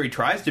 He is, or he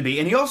tries to be.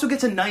 And he also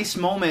gets a nice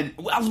moment,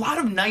 a lot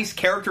of nice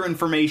character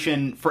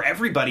information for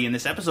everybody in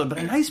this episode, but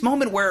a nice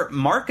moment where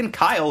Mark and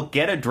Kyle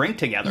get a drink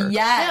together.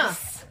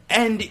 Yes.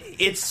 And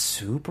it's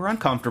super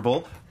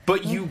uncomfortable,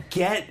 but you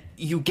get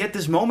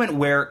this moment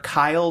where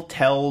Kyle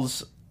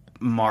tells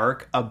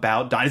Mark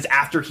about Donnie. It's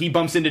after he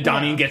bumps into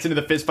Donnie and gets into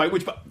the fist fight,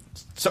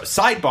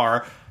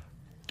 sidebar,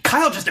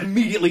 Kyle just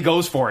immediately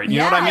goes for it. You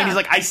know what I mean? He's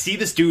like, I see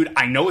this dude.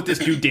 I know what this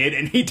dude did.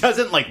 And he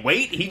doesn't,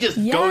 wait. He just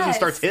goes and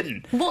starts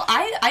hitting. Well,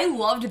 I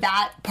loved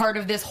that part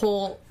of this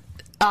whole,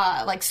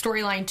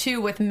 storyline,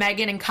 too, with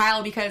Megan and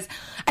Kyle, because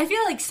I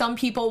feel like some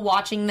people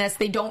watching this,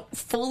 they don't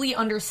fully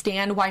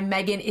understand why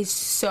Megan is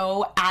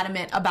so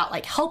adamant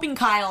about, helping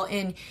Kyle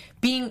in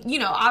being,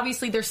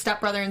 obviously their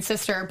stepbrother and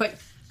sister, but,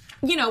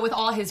 with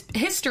all his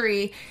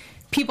history,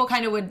 people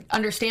kind of would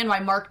understand why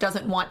Mark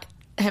doesn't want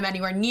him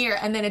anywhere near.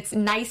 And then it's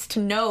nice to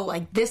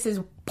know, this is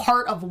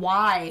part of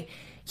why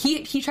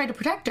he tried to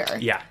protect her.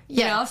 Yeah.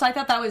 You know? So I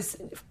thought that was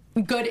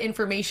good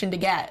information to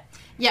get.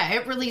 Yeah,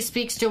 it really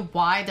speaks to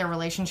why their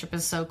relationship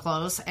is so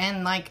close.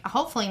 And,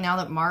 hopefully now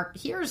that Mark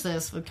hears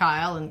this with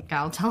Kyle and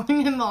Kyle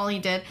telling him all he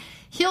did,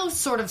 he'll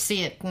sort of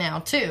see it now,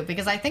 too.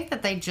 Because I think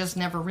that they just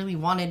never really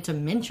wanted to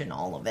mention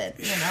all of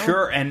it,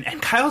 Sure, and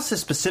Kyle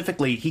says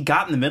specifically he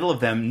got in the middle of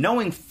them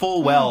knowing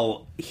full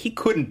well he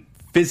couldn't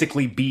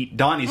physically beat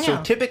Donnie.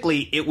 So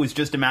typically it was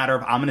just a matter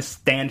of, I'm going to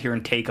stand here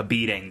and take a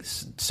beating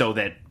so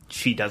that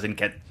she doesn't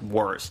get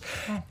worse.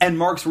 And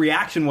Mark's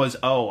reaction was,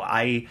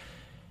 I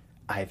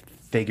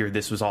figured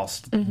this was all,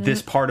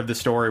 this part of the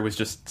story was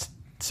just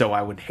so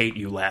I would hate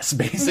you less,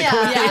 basically. Yeah,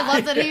 I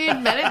love that he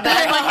admitted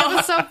that. It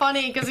was so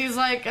funny because he's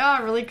like,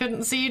 I really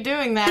couldn't see you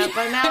doing that,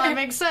 but now it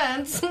makes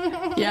sense.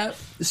 Yep.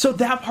 So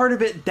that part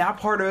of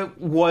it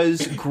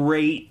was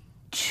great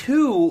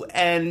too,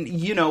 and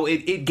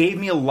it gave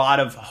me a lot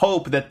of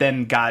hope that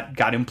then got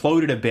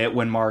imploded a bit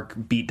when Mark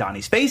beat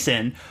Donnie's face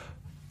in.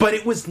 But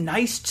it was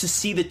nice to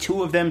see the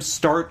two of them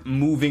start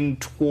moving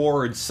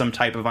towards some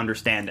type of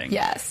understanding.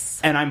 Yes.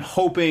 And I'm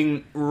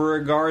hoping,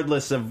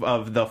 regardless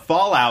of the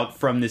fallout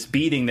from this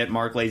beating that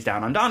Mark lays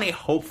down on Donnie,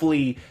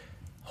 hopefully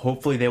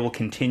they will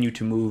continue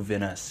to move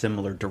in a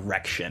similar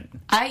direction.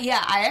 I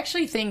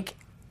actually think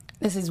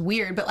this is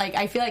weird, but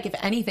I feel like if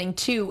anything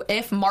too,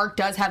 if Mark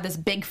does have this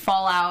big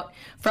fallout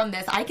from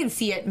this, I can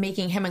see it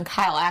making him and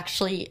Kyle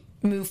actually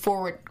move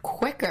forward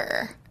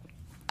quicker.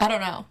 I don't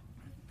know.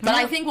 But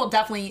I think we'll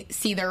definitely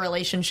see their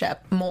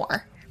relationship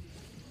more.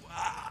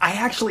 I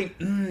actually,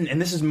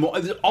 and this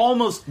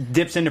almost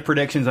dips into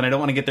predictions, and I don't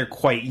want to get there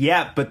quite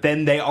yet, but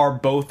then they are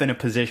both in a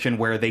position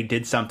where they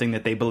did something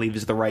that they believe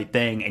is the right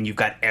thing, and you've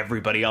got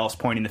everybody else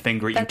pointing the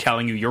finger at you,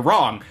 telling you you're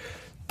wrong.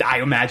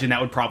 I imagine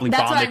that would probably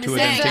bond the two of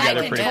them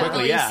together pretty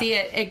quickly. I can totally see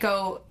it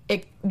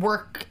it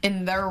work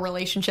in their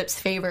relationship's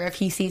favor if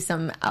he sees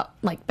some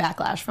like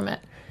backlash from it.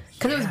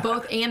 Because it was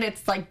both, and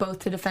it's like both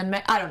to defend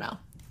Meg. I don't know.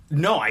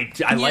 No, I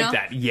like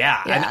that.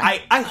 Yeah. And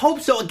I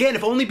hope so. Again,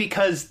 if only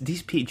because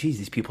these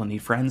people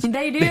need friends.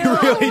 They do. They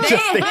really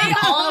They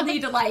all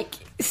need to like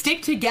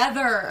stick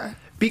together.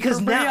 Because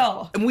for now,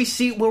 real. and we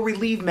see where we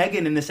leave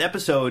Megan in this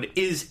episode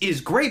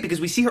is great, because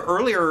we see her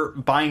earlier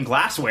buying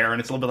glassware, and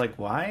it's a little bit like,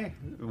 why?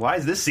 Why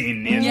is this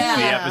scene in the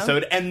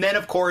episode? And then,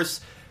 of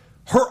course,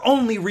 her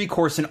only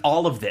recourse in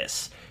all of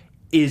this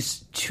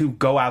is to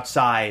go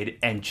outside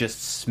and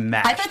just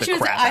smash I thought she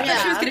was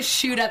going to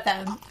shoot at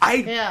them.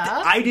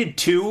 I did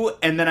too,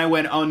 and then I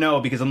went, oh no,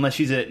 because unless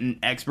she's an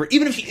expert,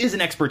 even if she is an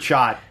expert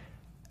shot,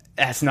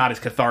 that's not as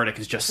cathartic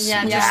as just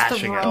smashing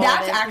it.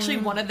 That's actually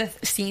one of the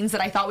scenes that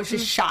I thought was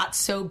just shot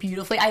so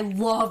beautifully. I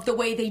love the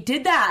way they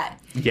did that.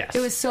 Yes. It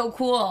was so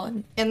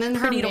cool. And then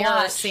her Pretty to mirror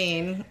watch.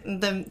 scene,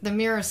 the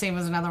mirror scene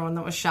was another one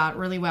that was shot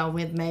really well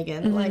with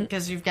Megan, like,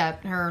 because you've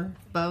got her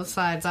both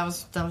sides. That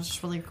was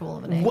just really cool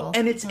of an angle. Well,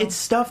 and it's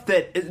stuff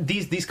that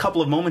these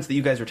couple of moments that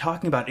you guys are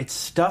talking about, it's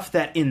stuff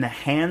that in the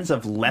hands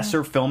of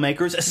lesser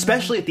filmmakers,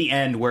 especially at the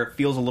end where it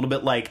feels a little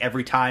bit like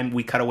every time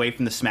we cut away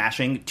from the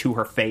smashing to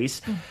her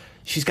face,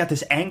 she's got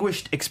this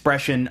anguished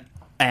expression,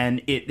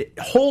 and it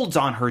holds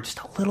on her just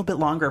a little bit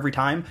longer every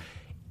time.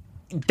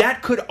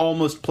 That could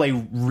almost play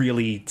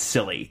really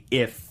silly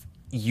if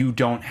you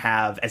don't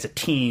have, as a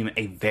team,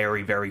 a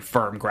very, very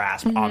firm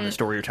grasp on the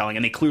story you're telling.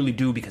 And they clearly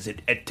do, because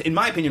it, in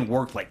my opinion,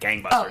 worked like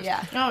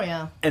gangbusters. Oh,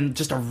 yeah. And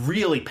just a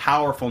really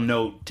powerful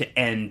note to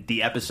end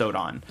the episode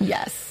on.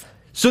 Yes.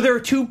 So there are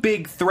two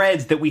big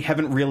threads that we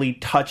haven't really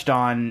touched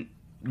on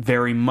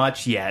very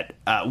much yet.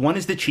 One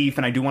is the chief,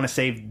 and I do want to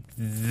save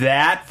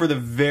that for the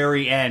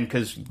very end,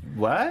 because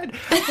what?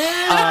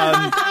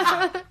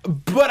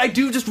 But I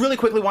do just really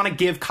quickly want to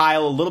give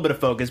Kyle a little bit of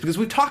focus, because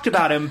we've talked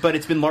about him, but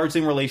it's been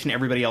largely in relation to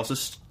everybody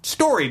else's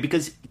story,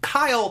 because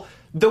Kyle,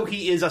 though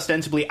he is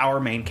ostensibly our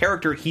main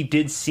character, he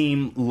did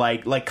seem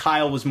like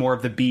Kyle was more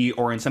of the B,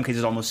 or in some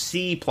cases almost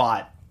C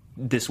plot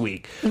this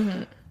week.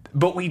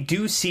 But we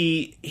do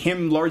see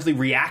him largely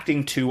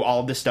reacting to all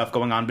of this stuff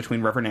going on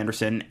between Reverend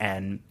Anderson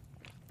and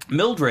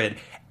Mildred,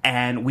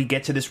 and we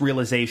get to this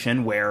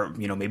realization where,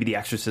 maybe the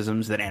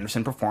exorcisms that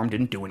Anderson performed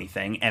didn't do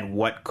anything, and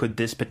what could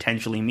this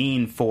potentially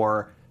mean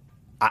for,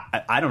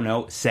 I don't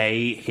know,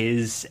 say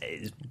his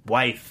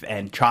wife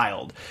and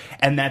child.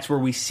 And that's where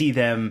we see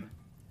them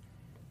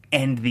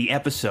end the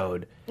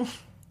episode.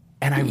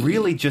 And I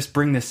really just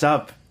bring this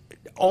up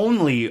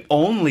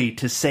only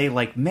to say,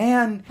 like,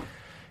 man,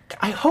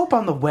 I hope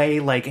on the way,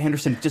 like,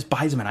 Anderson just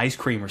buys him an ice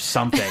cream or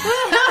something.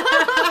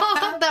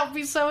 That would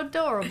be so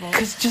adorable.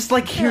 Because just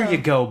like, here you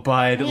go,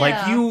 bud.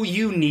 Like,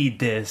 you need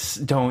this,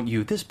 don't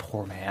you? This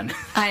poor man.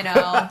 I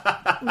know.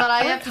 But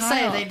I have to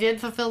say, they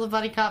did fulfill the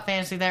buddy cop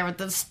fantasy there with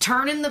this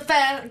turning the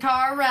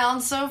car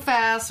around so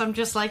fast. I'm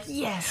just like,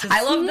 yes.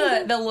 I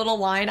love the little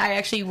line. I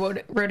actually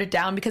wrote it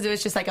down because it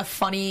was just like a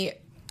funny,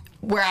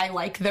 where I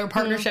like their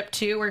partnership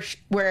too,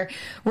 where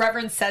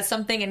Reverend says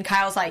something and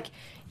Kyle's like,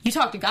 you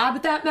talk to God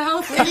with that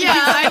mouth? Yeah,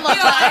 I love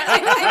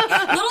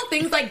that. Little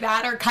things like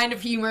that are kind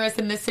of humorous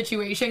in this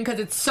situation because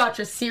it's such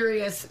a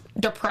serious,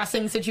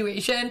 depressing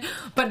situation.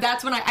 But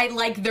that's when I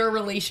like their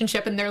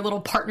relationship and their little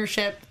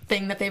partnership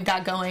thing that they've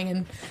got going.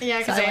 And yeah,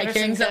 because I like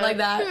hearing stuff like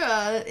that.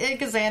 Yeah,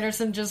 because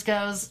Anderson just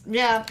goes,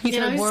 yeah, he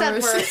said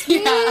worse.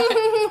 Yeah.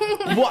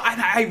 Well,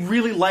 I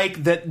really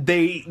like that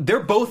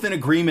they're both in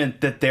agreement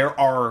that there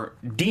are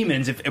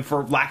demons, if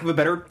for lack of a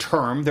better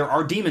term, there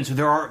are demons. So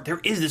there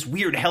is this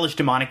weird hellish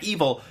demonic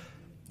evil.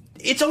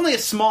 It's only a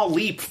small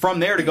leap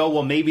from there to go,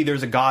 well, maybe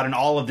there's a God and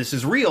all of this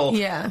is real.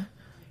 Yeah.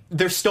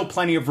 There's still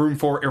plenty of room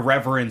for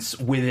irreverence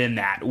within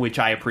that, which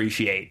I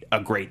appreciate a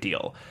great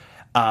deal.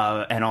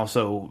 And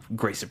also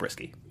Grace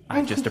Zabriskie.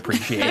 I just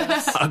appreciate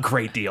a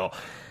great deal.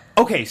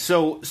 Okay,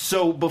 so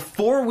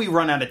before we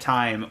run out of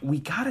time, we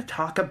got to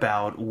talk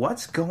about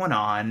what's going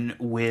on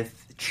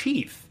with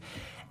Chief.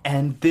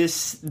 And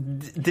this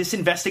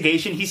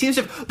investigation, he seems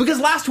to... Because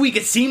last week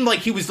it seemed like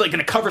he was like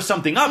going to cover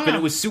something up, and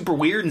it was super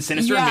weird and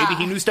sinister, and maybe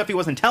he knew stuff he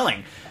wasn't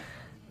telling.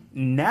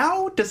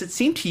 Now, does it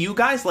seem to you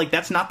guys like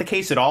that's not the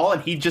case at all,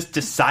 and he just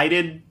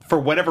decided, for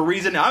whatever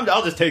reason,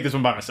 I'll just take this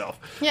one by myself?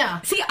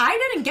 Yeah. See,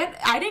 I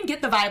didn't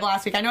get the vibe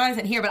last week. I know I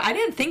wasn't here, but I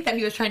didn't think that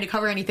he was trying to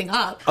cover anything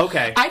up.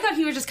 Okay. I thought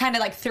he was just kind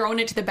of like throwing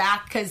it to the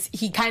back because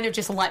he kind of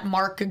just let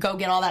Mark go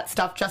get all that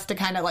stuff just to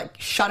kind of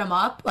like shut him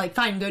up. Like,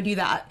 fine, go do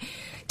that.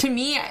 To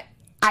me,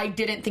 I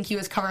didn't think he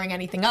was covering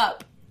anything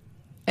up.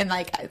 And,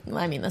 like,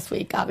 I mean, this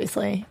week,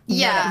 obviously.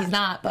 Yeah. He's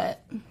not, but...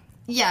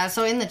 Yeah,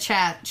 so in the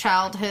chat,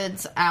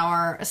 Childhood's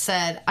Hour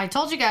said, I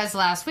told you guys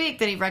last week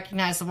that he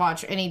recognized the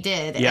watch, and he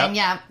did.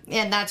 Yep.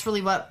 And that's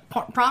really what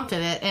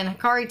prompted it. And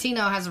Hikari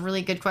Tino has a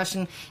really good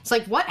question. It's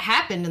like, what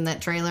happened in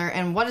that trailer,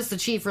 and what does the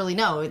chief really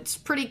know? It's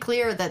pretty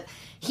clear that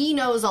he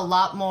knows a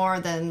lot more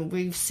than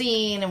we've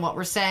seen and what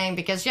we're saying,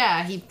 because,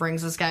 he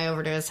brings this guy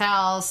over to his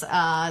house,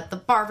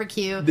 the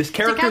barbecue. This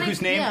character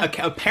whose name,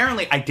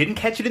 apparently, I didn't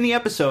catch it in the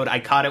episode.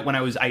 I caught it when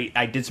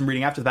I did some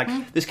reading after the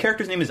fact. This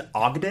character's name is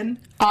Ogden.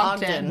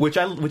 Ogden.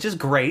 Which is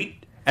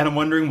great. And I'm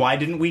wondering, why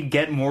didn't we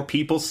get more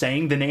people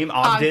saying the name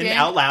Ogden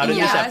out loud in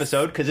this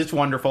episode? Because it's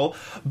wonderful.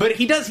 But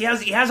he does. He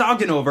has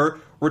Ogden over,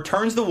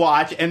 returns the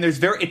watch, and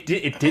it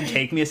did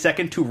take me a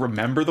second to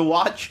remember the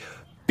watch,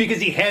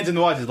 because he hands him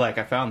the watch. He's like,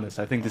 I found this.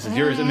 I think this is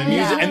yours. And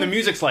the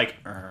music's like,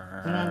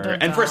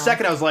 and for a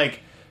second I was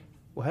like,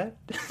 what?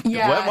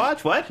 Yeah.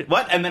 What watch?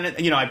 What? And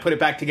then, I put it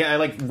back together. I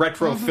like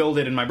retro-filled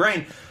it in my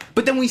brain.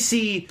 But then we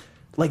see,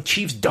 like,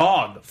 Chief's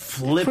dog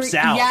flips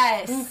out.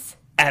 Yes.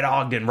 At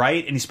Ogden,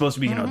 right? And he's supposed to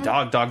be,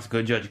 dog's a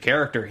good judge of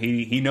character.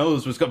 He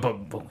knows what's going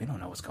on, but we don't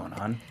know what's going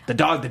on. The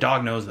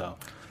dog knows, though.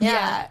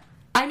 Yeah.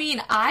 I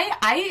mean,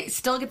 I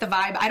still get the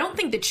vibe. I don't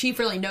think the Chief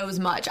really knows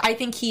much. I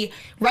think he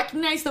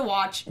recognized the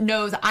watch,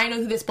 knows I know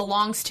who this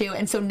belongs to,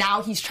 and so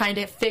now he's trying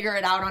to figure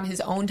it out on his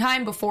own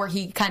time before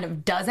he kind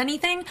of does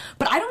anything.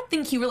 But I don't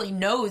think he really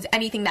knows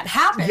anything that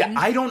happened. Yeah,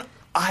 I don't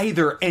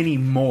either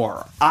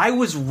anymore. I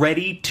was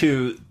ready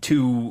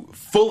to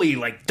fully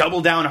like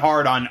double down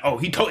hard on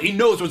he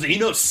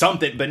knows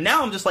something, but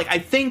now I'm just like I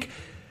think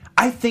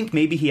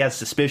maybe he has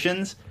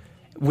suspicions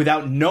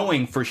without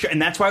knowing for sure,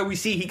 and that's why we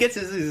see he gets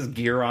his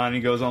gear on and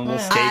he goes on a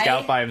little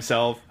stakeout by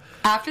himself.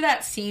 After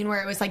that scene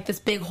where it was like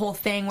this big whole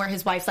thing where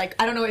his wife's like,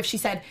 I don't know if she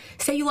said,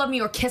 say you love me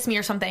or kiss me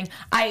or something,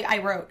 I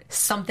wrote,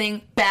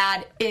 something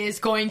bad is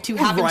going to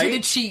happen to the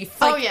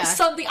Chief. Like,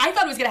 something, I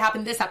thought it was going to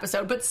happen this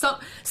episode, but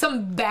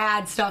some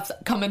bad stuff's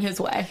coming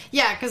his way.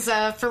 Yeah, because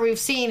we've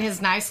seen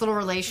his nice little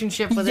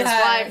relationship with his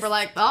wife. We're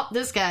like, oh,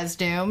 this guy's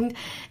doomed.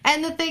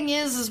 And the thing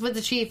is with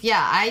the Chief,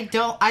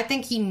 I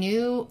think he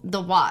knew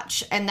the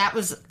watch, and that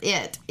was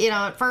it.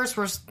 At first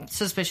we're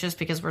suspicious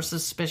because we're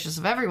suspicious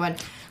of everyone.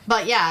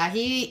 But yeah,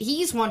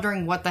 he's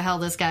wondering what the hell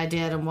this guy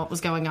did and what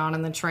was going on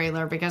in the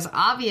trailer, because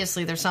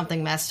obviously there's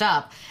something messed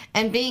up.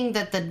 And being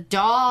that the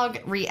dog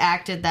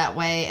reacted that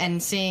way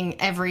and seeing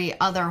every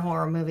other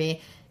horror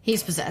movie,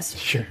 he's possessed.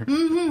 Sure.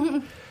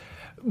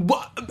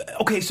 Well,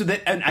 okay, so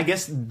and I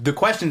guess the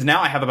questions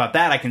now I have about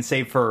that I can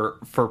save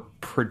for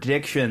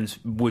predictions,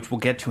 which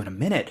we'll get to in a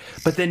minute.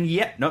 But then,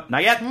 nope,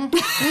 not yet.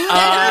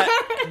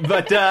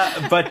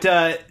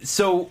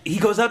 So he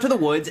goes out to the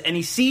woods and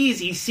he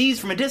sees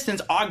from a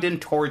distance Ogden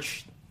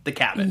torch the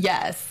cabin.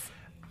 Yes.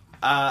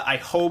 I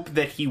hope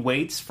that he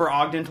waits for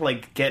Ogden to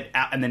like get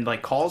out and then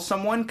like calls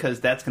someone,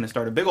 because that's going to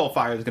start a big old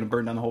fire that's going to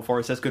burn down the whole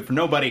forest. That's good for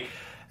nobody.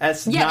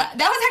 That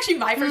was actually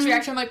my first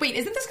reaction. I'm like, wait,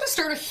 isn't this going to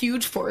start a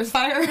huge forest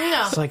fire?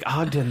 No. It's like,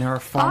 Ogden, there are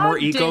far more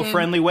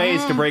eco-friendly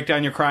ways to break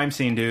down your crime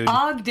scene, dude.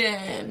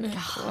 Ogden.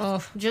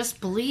 Just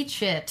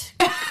bleach it.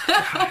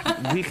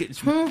 We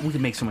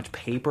could make so much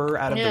paper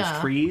out of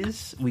those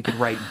trees. We could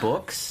write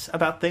books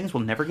about things.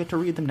 We'll never get to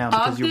read them now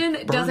because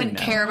Ogden doesn't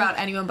care about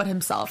anyone but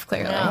himself,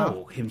 clearly.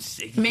 No.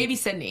 Maybe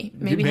Sydney.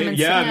 Maybe him and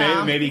Sydney.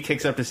 Yeah, maybe he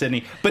kicks up to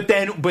Sydney. But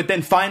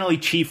then finally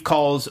Chief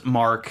calls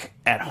Mark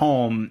at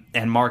home,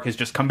 and Mark has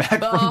just come back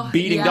from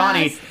beating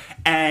Donnie,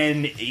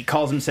 and he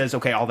calls him and says,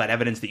 okay, all that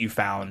evidence that you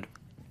found,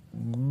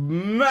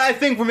 I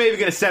think we're maybe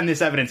going to send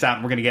this evidence out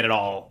and we're going to get it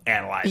all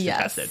analyzed and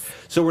tested.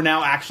 So we're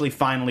now actually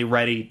finally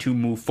ready to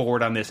move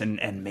forward on this,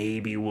 and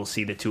maybe we'll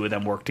see the two of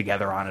them work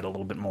together on it a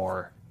little bit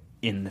more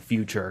in the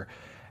future.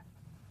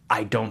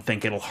 I don't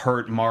think it'll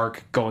hurt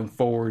Mark going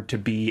forward to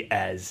be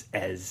as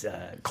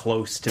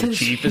close to the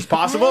Chief as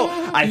possible.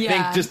 I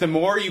think just the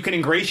more you can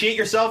ingratiate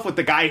yourself with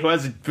the guy who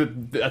has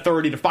the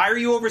authority to fire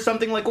you over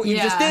something like what you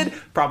just did,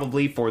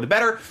 probably for the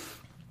better.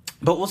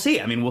 But we'll see.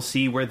 I mean, we'll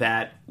see where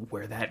that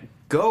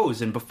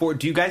goes. And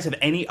do you guys have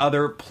any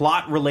other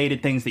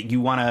plot-related things that you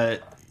want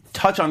to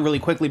touch on really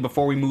quickly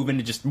before we move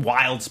into just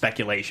wild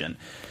speculation?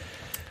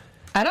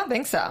 I don't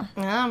think so.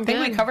 I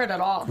think we covered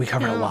it all. We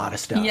covered a lot of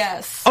stuff.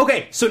 Yes.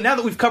 Okay, so now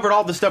that we've covered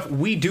all the stuff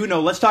we do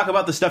know, let's talk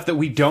about the stuff that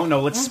we don't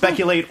know. Let's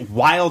speculate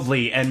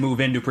wildly and move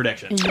into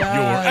predictions.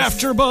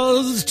 Yes. Your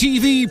AfterBuzz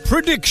TV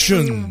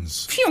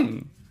predictions.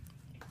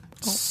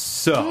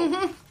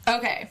 So.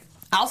 Okay,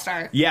 I'll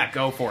start. Yeah,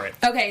 go for it.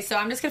 Okay, so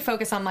I'm just gonna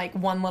focus on like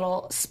one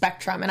little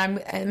spectrum,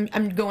 and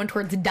I'm going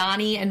towards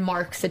Donnie and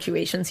Mark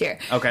situations here.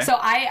 Okay. So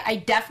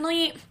I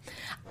definitely.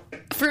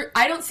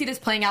 I don't see this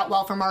playing out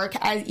well for Mark,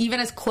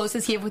 as close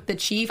as he is with the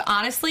Chief.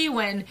 Honestly,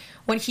 when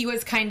he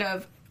was kind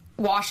of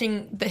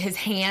washing his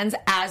hands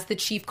as the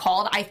Chief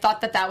called, I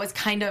thought that was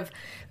kind of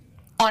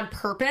on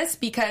purpose,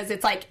 because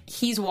it's like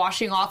he's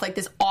washing off like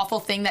this awful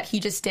thing that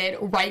he just did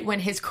right when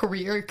his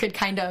career could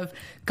kind of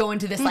go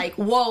into this like,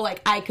 whoa,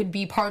 like I could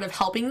be part of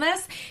helping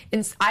this.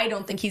 And I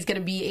don't think he's going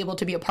to be able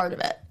to be a part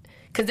of it,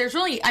 because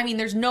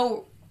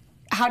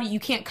you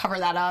can't cover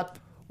that up.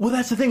 Well,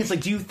 that's the thing. It's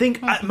like, do you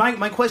think...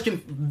 my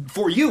question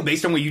for you,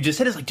 based on what you just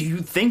said, is like, do you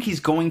think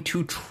he's going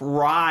to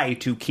try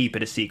to keep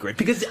it a secret?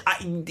 Because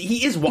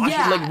he is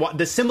washing,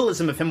 the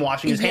symbolism of him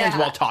washing his hands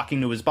while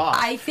talking to his boss.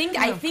 I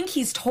think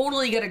he's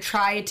totally going to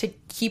try to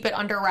keep it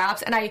under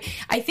wraps, and I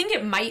think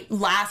it might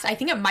last. I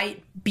think it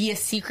might be a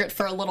secret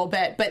for a little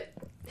bit, but...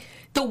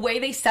 The way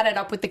they set it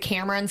up with the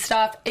camera and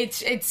stuff,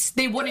 it's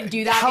they wouldn't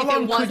do that How if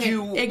long it wasn't could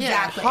you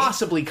exactly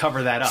possibly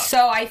cover that up.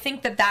 So I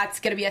think that's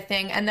going to be a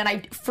thing, and then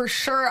I for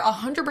sure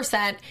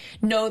 100%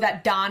 know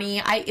that Donnie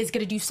is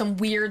going to do some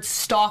weird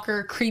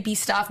stalker, creepy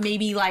stuff.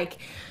 Maybe like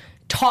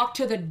talk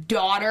to the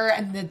daughter,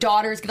 and the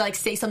daughter's gonna like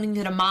say something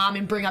to the mom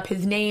and bring up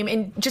his name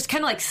and just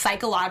kind of like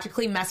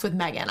psychologically mess with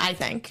Megan, I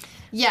think.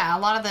 Yeah, a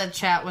lot of the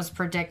chat was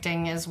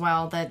predicting as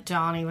well that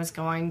Donnie was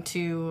going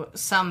to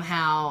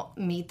somehow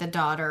meet the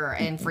daughter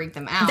and freak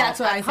them out. That's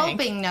what I'm I think.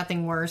 hoping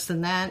nothing worse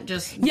than that.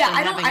 Just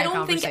I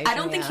don't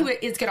think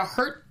he is gonna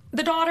hurt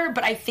the daughter,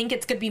 but I think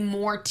it's gonna be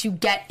more to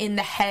get in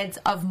the heads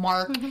of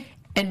Mark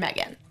and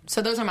Megan.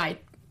 So those are my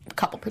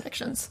couple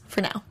predictions for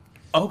now.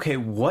 Okay,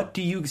 what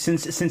do you,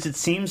 since it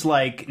seems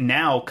like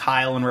now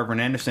Kyle and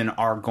Reverend Anderson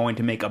are going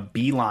to make a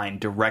beeline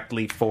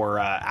directly for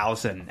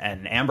Allison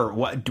and Amber,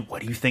 what do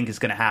you think is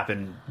going to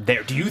happen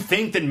there? Do you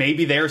think that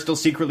maybe they're still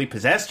secretly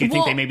possessed? Do you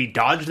think they maybe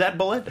dodged that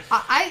bullet?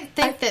 I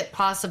think that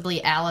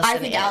possibly Allison. I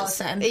think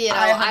Allison. You know,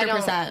 100%. I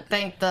don't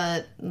think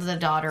the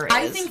daughter is.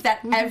 I think that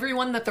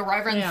everyone that the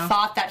Reverend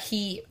thought that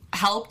he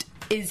helped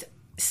is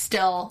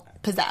still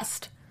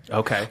possessed.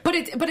 Okay. But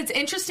it's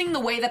interesting the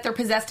way that they're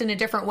possessed in a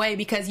different way,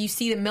 because you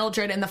see that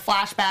Mildred in the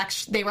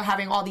flashbacks, they were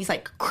having all these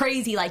like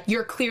crazy, like,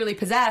 you're clearly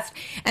possessed.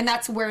 And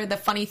that's where the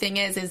funny thing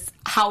is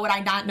how would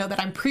I not know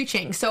that I'm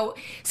preaching? So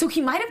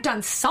he might have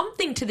done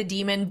something to the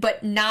demon,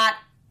 but not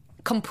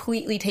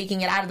completely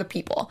taking it out of the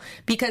people,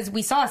 because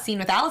we saw a scene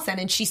with Allison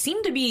and she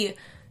seemed to be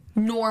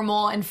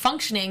normal and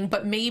functioning,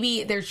 but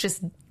maybe there's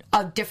just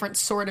a different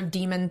sort of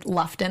demon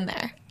left in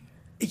there.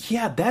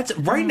 Yeah, that's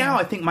right now.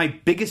 I think my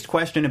biggest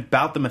question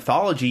about the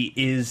mythology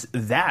is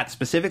that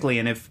specifically.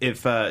 And if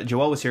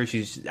Joelle was here,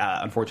 she's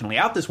unfortunately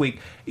out this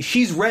week.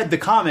 She's read the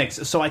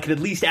comics, so I could at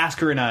least ask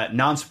her in a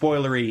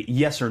non-spoilery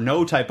yes or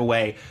no type of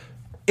way.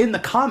 In the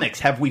comics,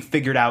 have we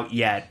figured out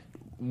yet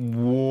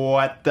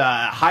what the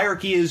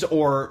hierarchy is,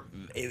 or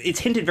it's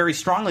hinted very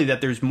strongly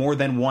that there's more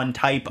than one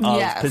type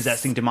of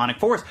possessing demonic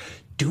force?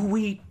 Do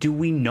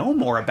we know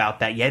more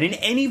about that yet in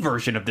any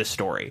version of this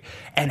story?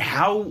 And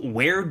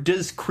where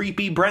does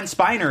creepy Brent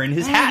Spiner and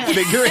his hat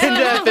figure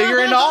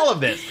into all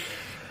of this?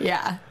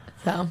 Yeah.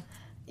 So.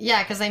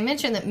 Yeah, because they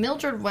mentioned that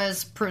Mildred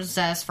was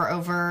possessed for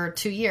over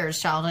 2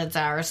 years, Childhood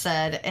Zara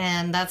said.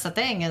 And that's the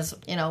thing is,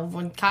 you know,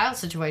 when Kyle's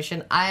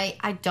situation,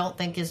 I don't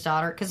think his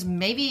daughter, because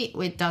maybe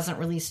it doesn't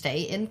really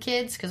stay in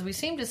kids, because we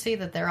seem to see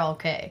that they're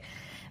okay.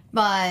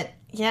 But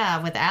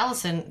yeah, with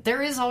Allison,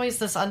 there is always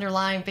this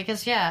underlying,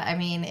 because I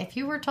mean, if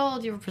you were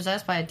told you were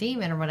possessed by a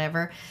demon or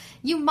whatever,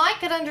 you might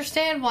could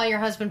understand why your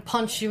husband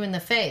punched you in the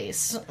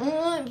face.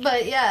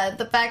 But yeah,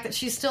 the fact that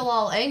she's still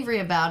all angry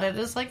about it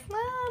is like,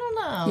 I don't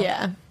know.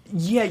 Yeah.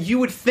 Yeah, you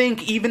would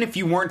think even if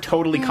you weren't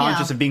totally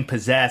conscious of being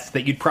possessed,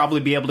 that you'd probably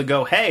be able to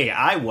go, hey,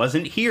 I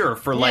wasn't here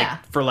for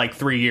like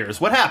 3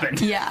 years. What happened?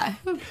 Yeah.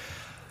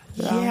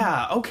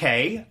 Yeah,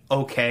 okay,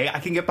 I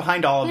can get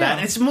behind all of that.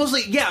 And it's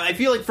mostly, I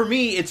feel like for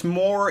me, it's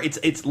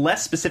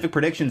less specific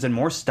predictions and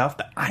more stuff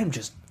that I'm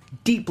just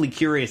deeply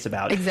curious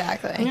about.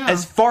 Exactly. Yeah.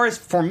 As far as,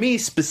 for me,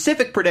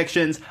 specific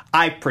predictions,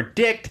 I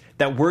predict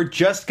that we're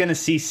just going to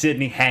see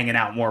Sydney hanging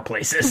out more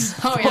places.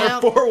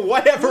 For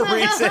whatever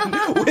reason,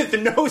 with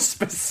no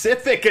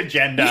specific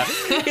agenda.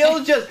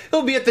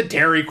 He'll be at the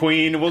Dairy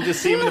Queen. We'll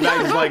just see him in the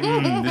back. He's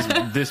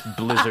like, this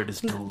blizzard is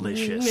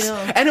delicious.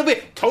 Yeah. And it'll be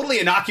a totally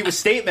innocuous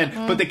statement,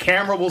 but the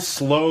camera will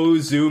slow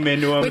zoom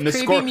into him. With and the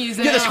creepy score,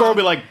 music. the score will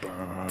be like,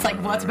 it's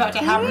like, what's about to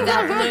happen to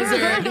that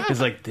blizzard?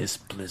 It's like, this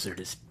blizzard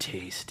is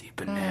tasty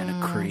banana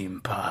cream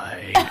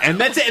pie. And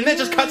that's it. And that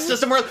just cuts to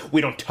somewhere else.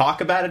 We don't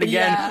talk about it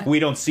again. Yeah. We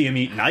don't see him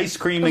eating ice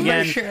cream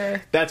again. For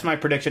sure. That's my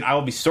prediction. I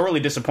will be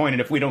sorely disappointed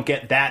if we don't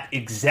get that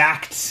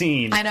exact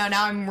scene. I know.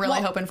 Now I'm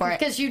really hoping for it.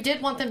 Because you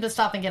did want them to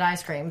stop and get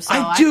ice cream. So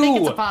I do. I think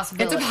it's a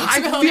possibility.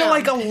 I feel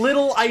like a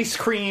little ice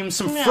cream,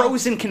 some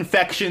frozen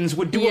confections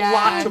would do a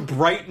lot to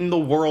brighten the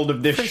world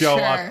of this show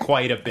up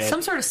quite a bit.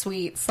 Some sort of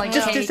sweets. Like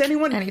just cake,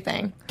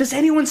 anything. Does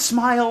anyone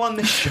smile on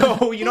the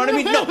show? You know what I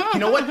mean? No. You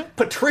know what?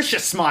 Patricia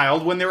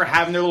smiled when they were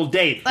having their little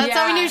date. That's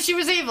how we knew she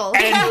was evil.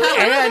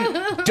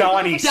 And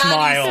Donnie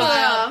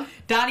smiled.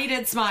 Donnie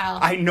did smile.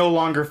 I no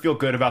longer feel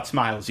good about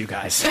smiles, you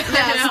guys.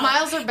 Yeah,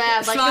 smiles are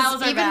bad. Like,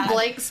 Smiles are even bad.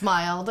 Blake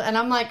smiled, and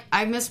I'm like,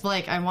 I miss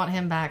Blake. I want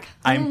him back.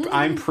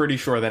 I'm pretty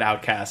sure that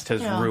Outcast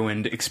has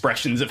ruined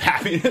expressions of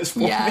happiness for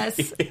me.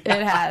 Yes, it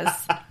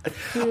has.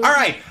 All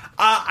right.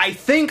 I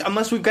think,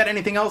 unless we've got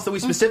anything else that we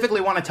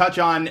specifically want to touch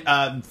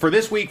on for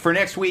this week, for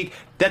next week,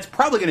 that's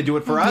probably going to do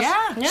it for us.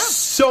 Yeah.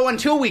 So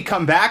until we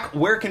come back,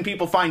 where can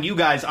people find you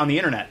guys on the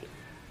internet?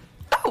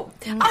 I'll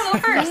go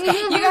first.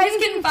 You guys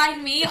can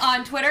find me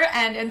on Twitter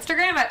and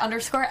Instagram at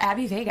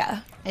 _Abby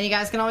Vega. And you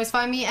guys can always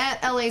find me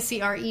at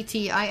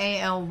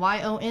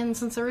LACRETIALYON,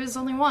 since there is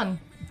only one.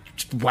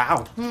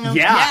 Wow.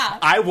 Yeah.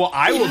 I will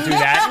do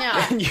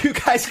that. Yeah. You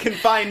guys can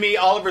find me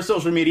all over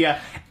social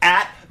media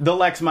at the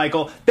Lex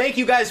Michael. Thank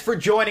you guys for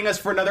joining us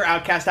for another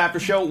Outcast After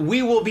Show.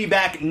 We will be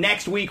back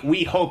next week.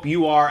 We hope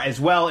you are as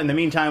well. In the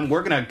meantime,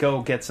 we're going to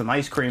go get some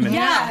ice cream and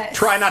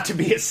try not to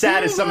be as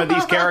sad as some of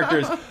these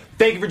characters.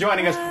 Thank you for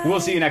joining us. We'll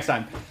see you next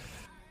time.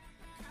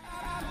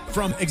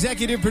 From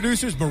executive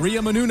producers Maria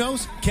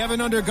Menounos, Kevin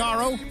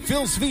Undergaro,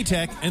 Phil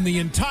Svitek, and the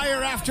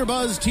entire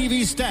AfterBuzz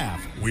TV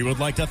staff, we would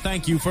like to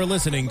thank you for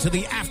listening to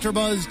the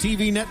AfterBuzz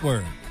TV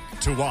Network.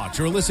 To watch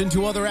or listen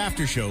to other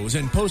after shows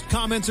and post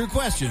comments or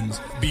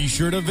questions, be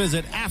sure to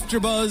visit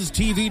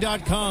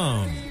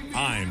AfterBuzzTV.com.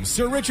 I'm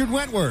Sir Richard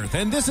Wentworth,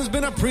 and this has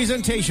been a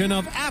presentation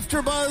of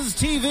AfterBuzz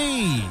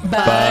TV.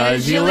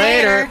 Buzz you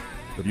later.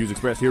 The views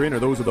expressed herein are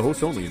those of the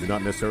hosts only and do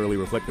not necessarily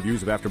reflect the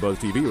views of AfterBuzz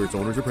TV or its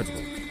owners or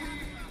principals.